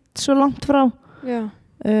ekki svo langt frá. Já.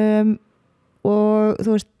 Og þú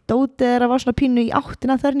veist, dótið þeirra var svona pínu í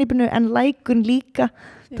áttina þvernýpinu en lækun líka.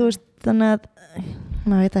 Þú veist, þannig að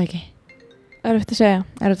maður veit það ekki. Erfitt að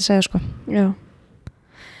segja. Já.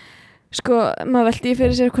 Maður velti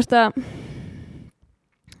fyrir sér hvort að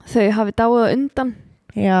þau hafi dáið á undan.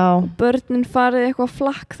 Já. Börnin farið eitthvað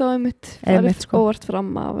flakk þá farið óvart fram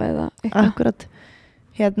af eða eitthvað. Akkurat.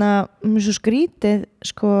 Mjög svo skrítið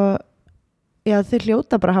já, þau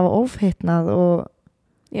hljóta bara að hafa ofhitnað og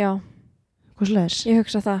já. Hvað slags? Ég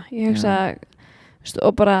hugsa það.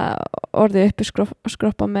 Og bara orðið uppi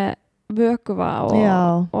skroppa með vökuva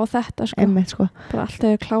og þetta Einmitt, bara allt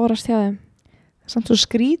hefur klárast hjá þeim. Samt svo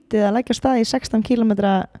skrítið að leggja stað í 16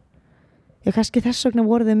 kilometra. Já, kannski þess vegna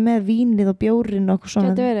voru þau með vínið og bjórinn og eitthvað svona.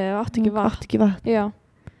 Gæti verið, þau áttu ekki vatn. Já.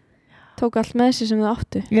 Tók allt með sér sem þau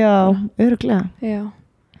áttu. Já, örugglega. Já.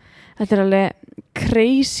 Þetta er alveg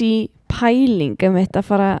crazy pæling að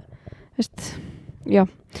fara, já,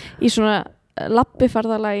 í svona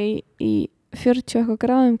labbiferðalag í 40 eitthvað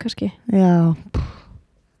gráðum kannski. Já.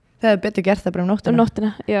 Það hefur betur gert það bara nóttina.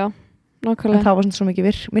 Nóttina, já. Nákvæmlega. En það var svona mikið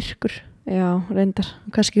myrkur. Já, reyndar.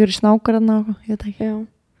 Og kannski fyrir snákar ég veit ekki. Já.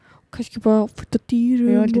 Kannski bara fullt af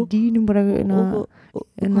dýrum. Já, allir dýrum bara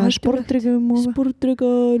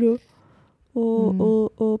sportdrykar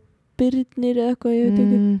og birnir eða eitthvað, ég veit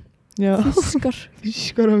ekki. Já.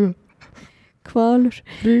 fiskar, og hvalur. Já,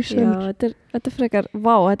 risaeðlur. þetta er frekar,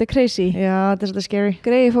 vá, þetta er crazy. Já, þetta er svolítið scary.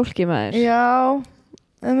 Greiði fólki maður. Já,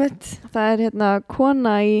 einmitt. Það er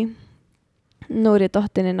kona í, nú er ég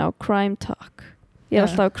dottin inn á Crime Talk. Ég er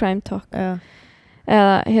alltaf á Crime Talk. Já.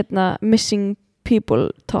 Eða Missing People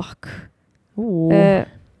Talk.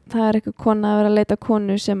 Það er eitthvað kona að vera að leita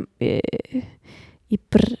konu sem í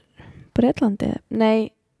Bretlandi. Nei,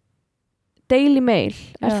 Daily Mail.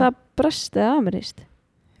 Er það brest eða amerískt?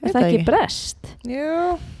 Er það ekki brest?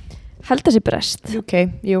 Jú. Held að sé brest. UK,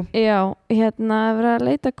 jú. Já, vera að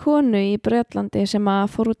leita konu í Bretlandi sem að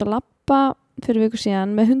fór út að labba fyrir viku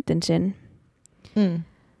síðan með hundin sinn.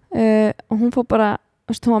 Og hún fór bara,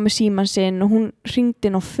 hún var með síman sinn og hún hringdi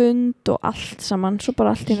inn á fund og allt saman, svo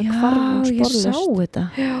bara allt í hennu hvarf Já, ég sá þetta.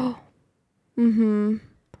 Já.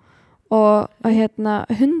 Og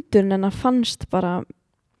hundurinn hennar fannst bara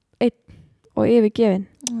einn og yfirgefin.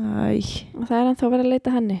 Og það er ennþá að vera að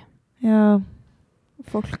leita henni. Já.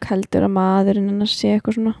 Fólk heldur að maðurinn hennar sé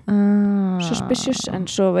eitthvað svona suspicious, en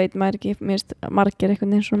svo veit maður ekki, margir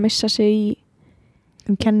einhvern veginn svona missa sig í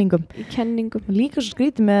kenningum. Líka svo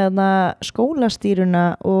skrítið með skólastýruna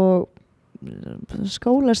og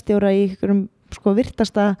skólastjóra í einhverjum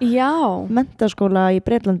virtasta menntaskóla í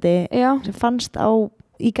Bretlandi sem fannst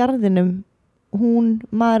í garðinum, hún,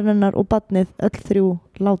 maðurinn hennar og barnið öll þrjú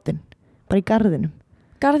látin, bara í garðinum.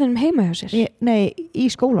 Garðinum heima hjá sér? Nei, í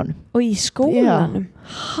skólanum. Og í skólanum?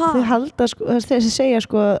 Þau halda, þessi segja að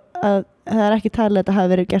það er ekki talið að þetta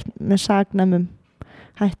hafi verið gert með saknæmum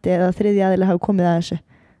hætti eða þriðji aðili hafi komið að þessu.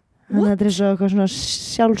 Þannig að þetta er svo eitthvað svona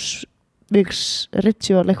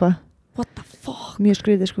sjálfsvíksritual eitthvað. What the fuck? Mjög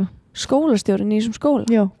skrítið, Skólastjórinn í þessum skóla?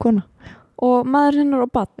 Já, kona. Og maður hennar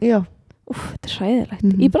og barn? Já. Þetta er hræðilegt.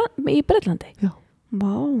 Í Bretlandi? Já.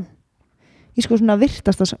 Vá. Í svona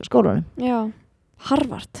virtasta skólanum? Já.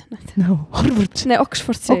 Harvard. Harvard. Nei,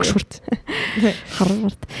 Oxford.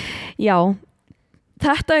 Harvard. Já.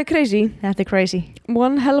 Þetta er crazy. Þetta er crazy.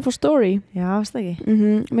 One hell of a story. Já, veist það ekki?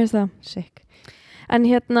 Mér finnst það. Sick. En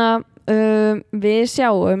við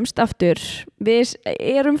sjáumst aftur. Við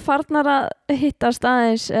erum farnar að hittast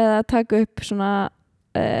aðeins eða taka upp svona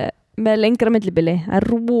með lengra millibili. Það er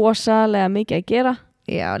rosalega mikið að gera.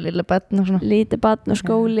 Já, lilla barn og svona. Lítið barn og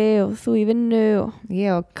skóli og þú í vinnu og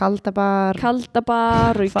já, og kaldabar og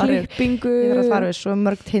í klippingu. Ég var að fara við svo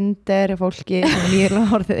mörg Tinder og fólki sem ég er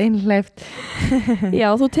orðið einhleift. Já,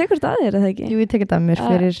 þú tekur þetta að þér, eða ekki? Jú, ég tekur þetta að mér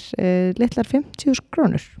fyrir litlar 50.000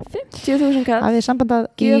 krónur. 50.000 kall? Það er sambandað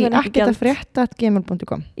í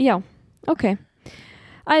ekketafrétta@gmail.com. Já, ok.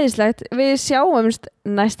 Æðislegt, við sjáumst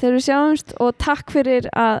næst þegar við sjáumst og takk fyrir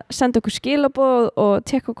að senda okkur skilaboð og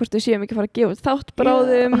tekka hvort við séum ekki fara að gefa út þátt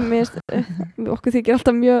bráðum. Okkur þykir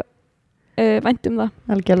alltaf mjög vænt það.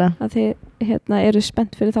 Algjörlega. Að þið eru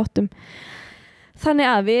spennt fyrir þáttum. Þannig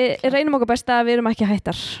að við reynum okkar besta að við erum ekki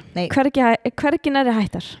hættar. Nei. Hvergi næri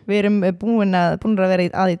hættar. Við erum búin að vera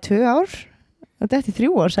í 2 ár. Og þetta er 3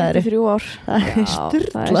 ár, sagður. Þetta er 3 ár. Það er sturla.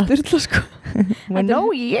 Það er sturla, Þetta er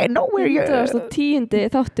 110.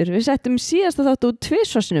 þáttur. Við settum síðasta þáttu út 2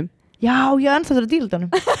 svarsinum. Já, ég er ennþá þurra díldunum.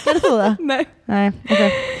 Gerðu þú það? Nei, ok.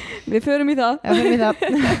 Við förum í það. Já, förum í það.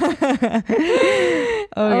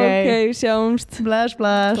 Ok, sjáumst. Bless.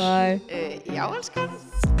 Bye. Já, elskan.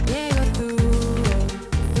 Ég og þú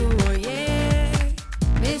og ég,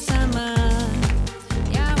 við saman.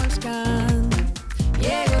 Já, elskan.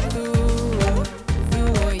 Ég og þú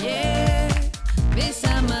og ég, við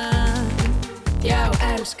saman. Já,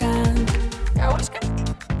 elskan. Já, elskan.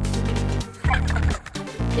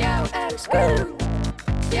 Já, elskan.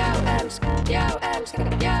 Já, elskan. Já,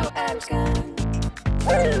 elskan. Já, elskan.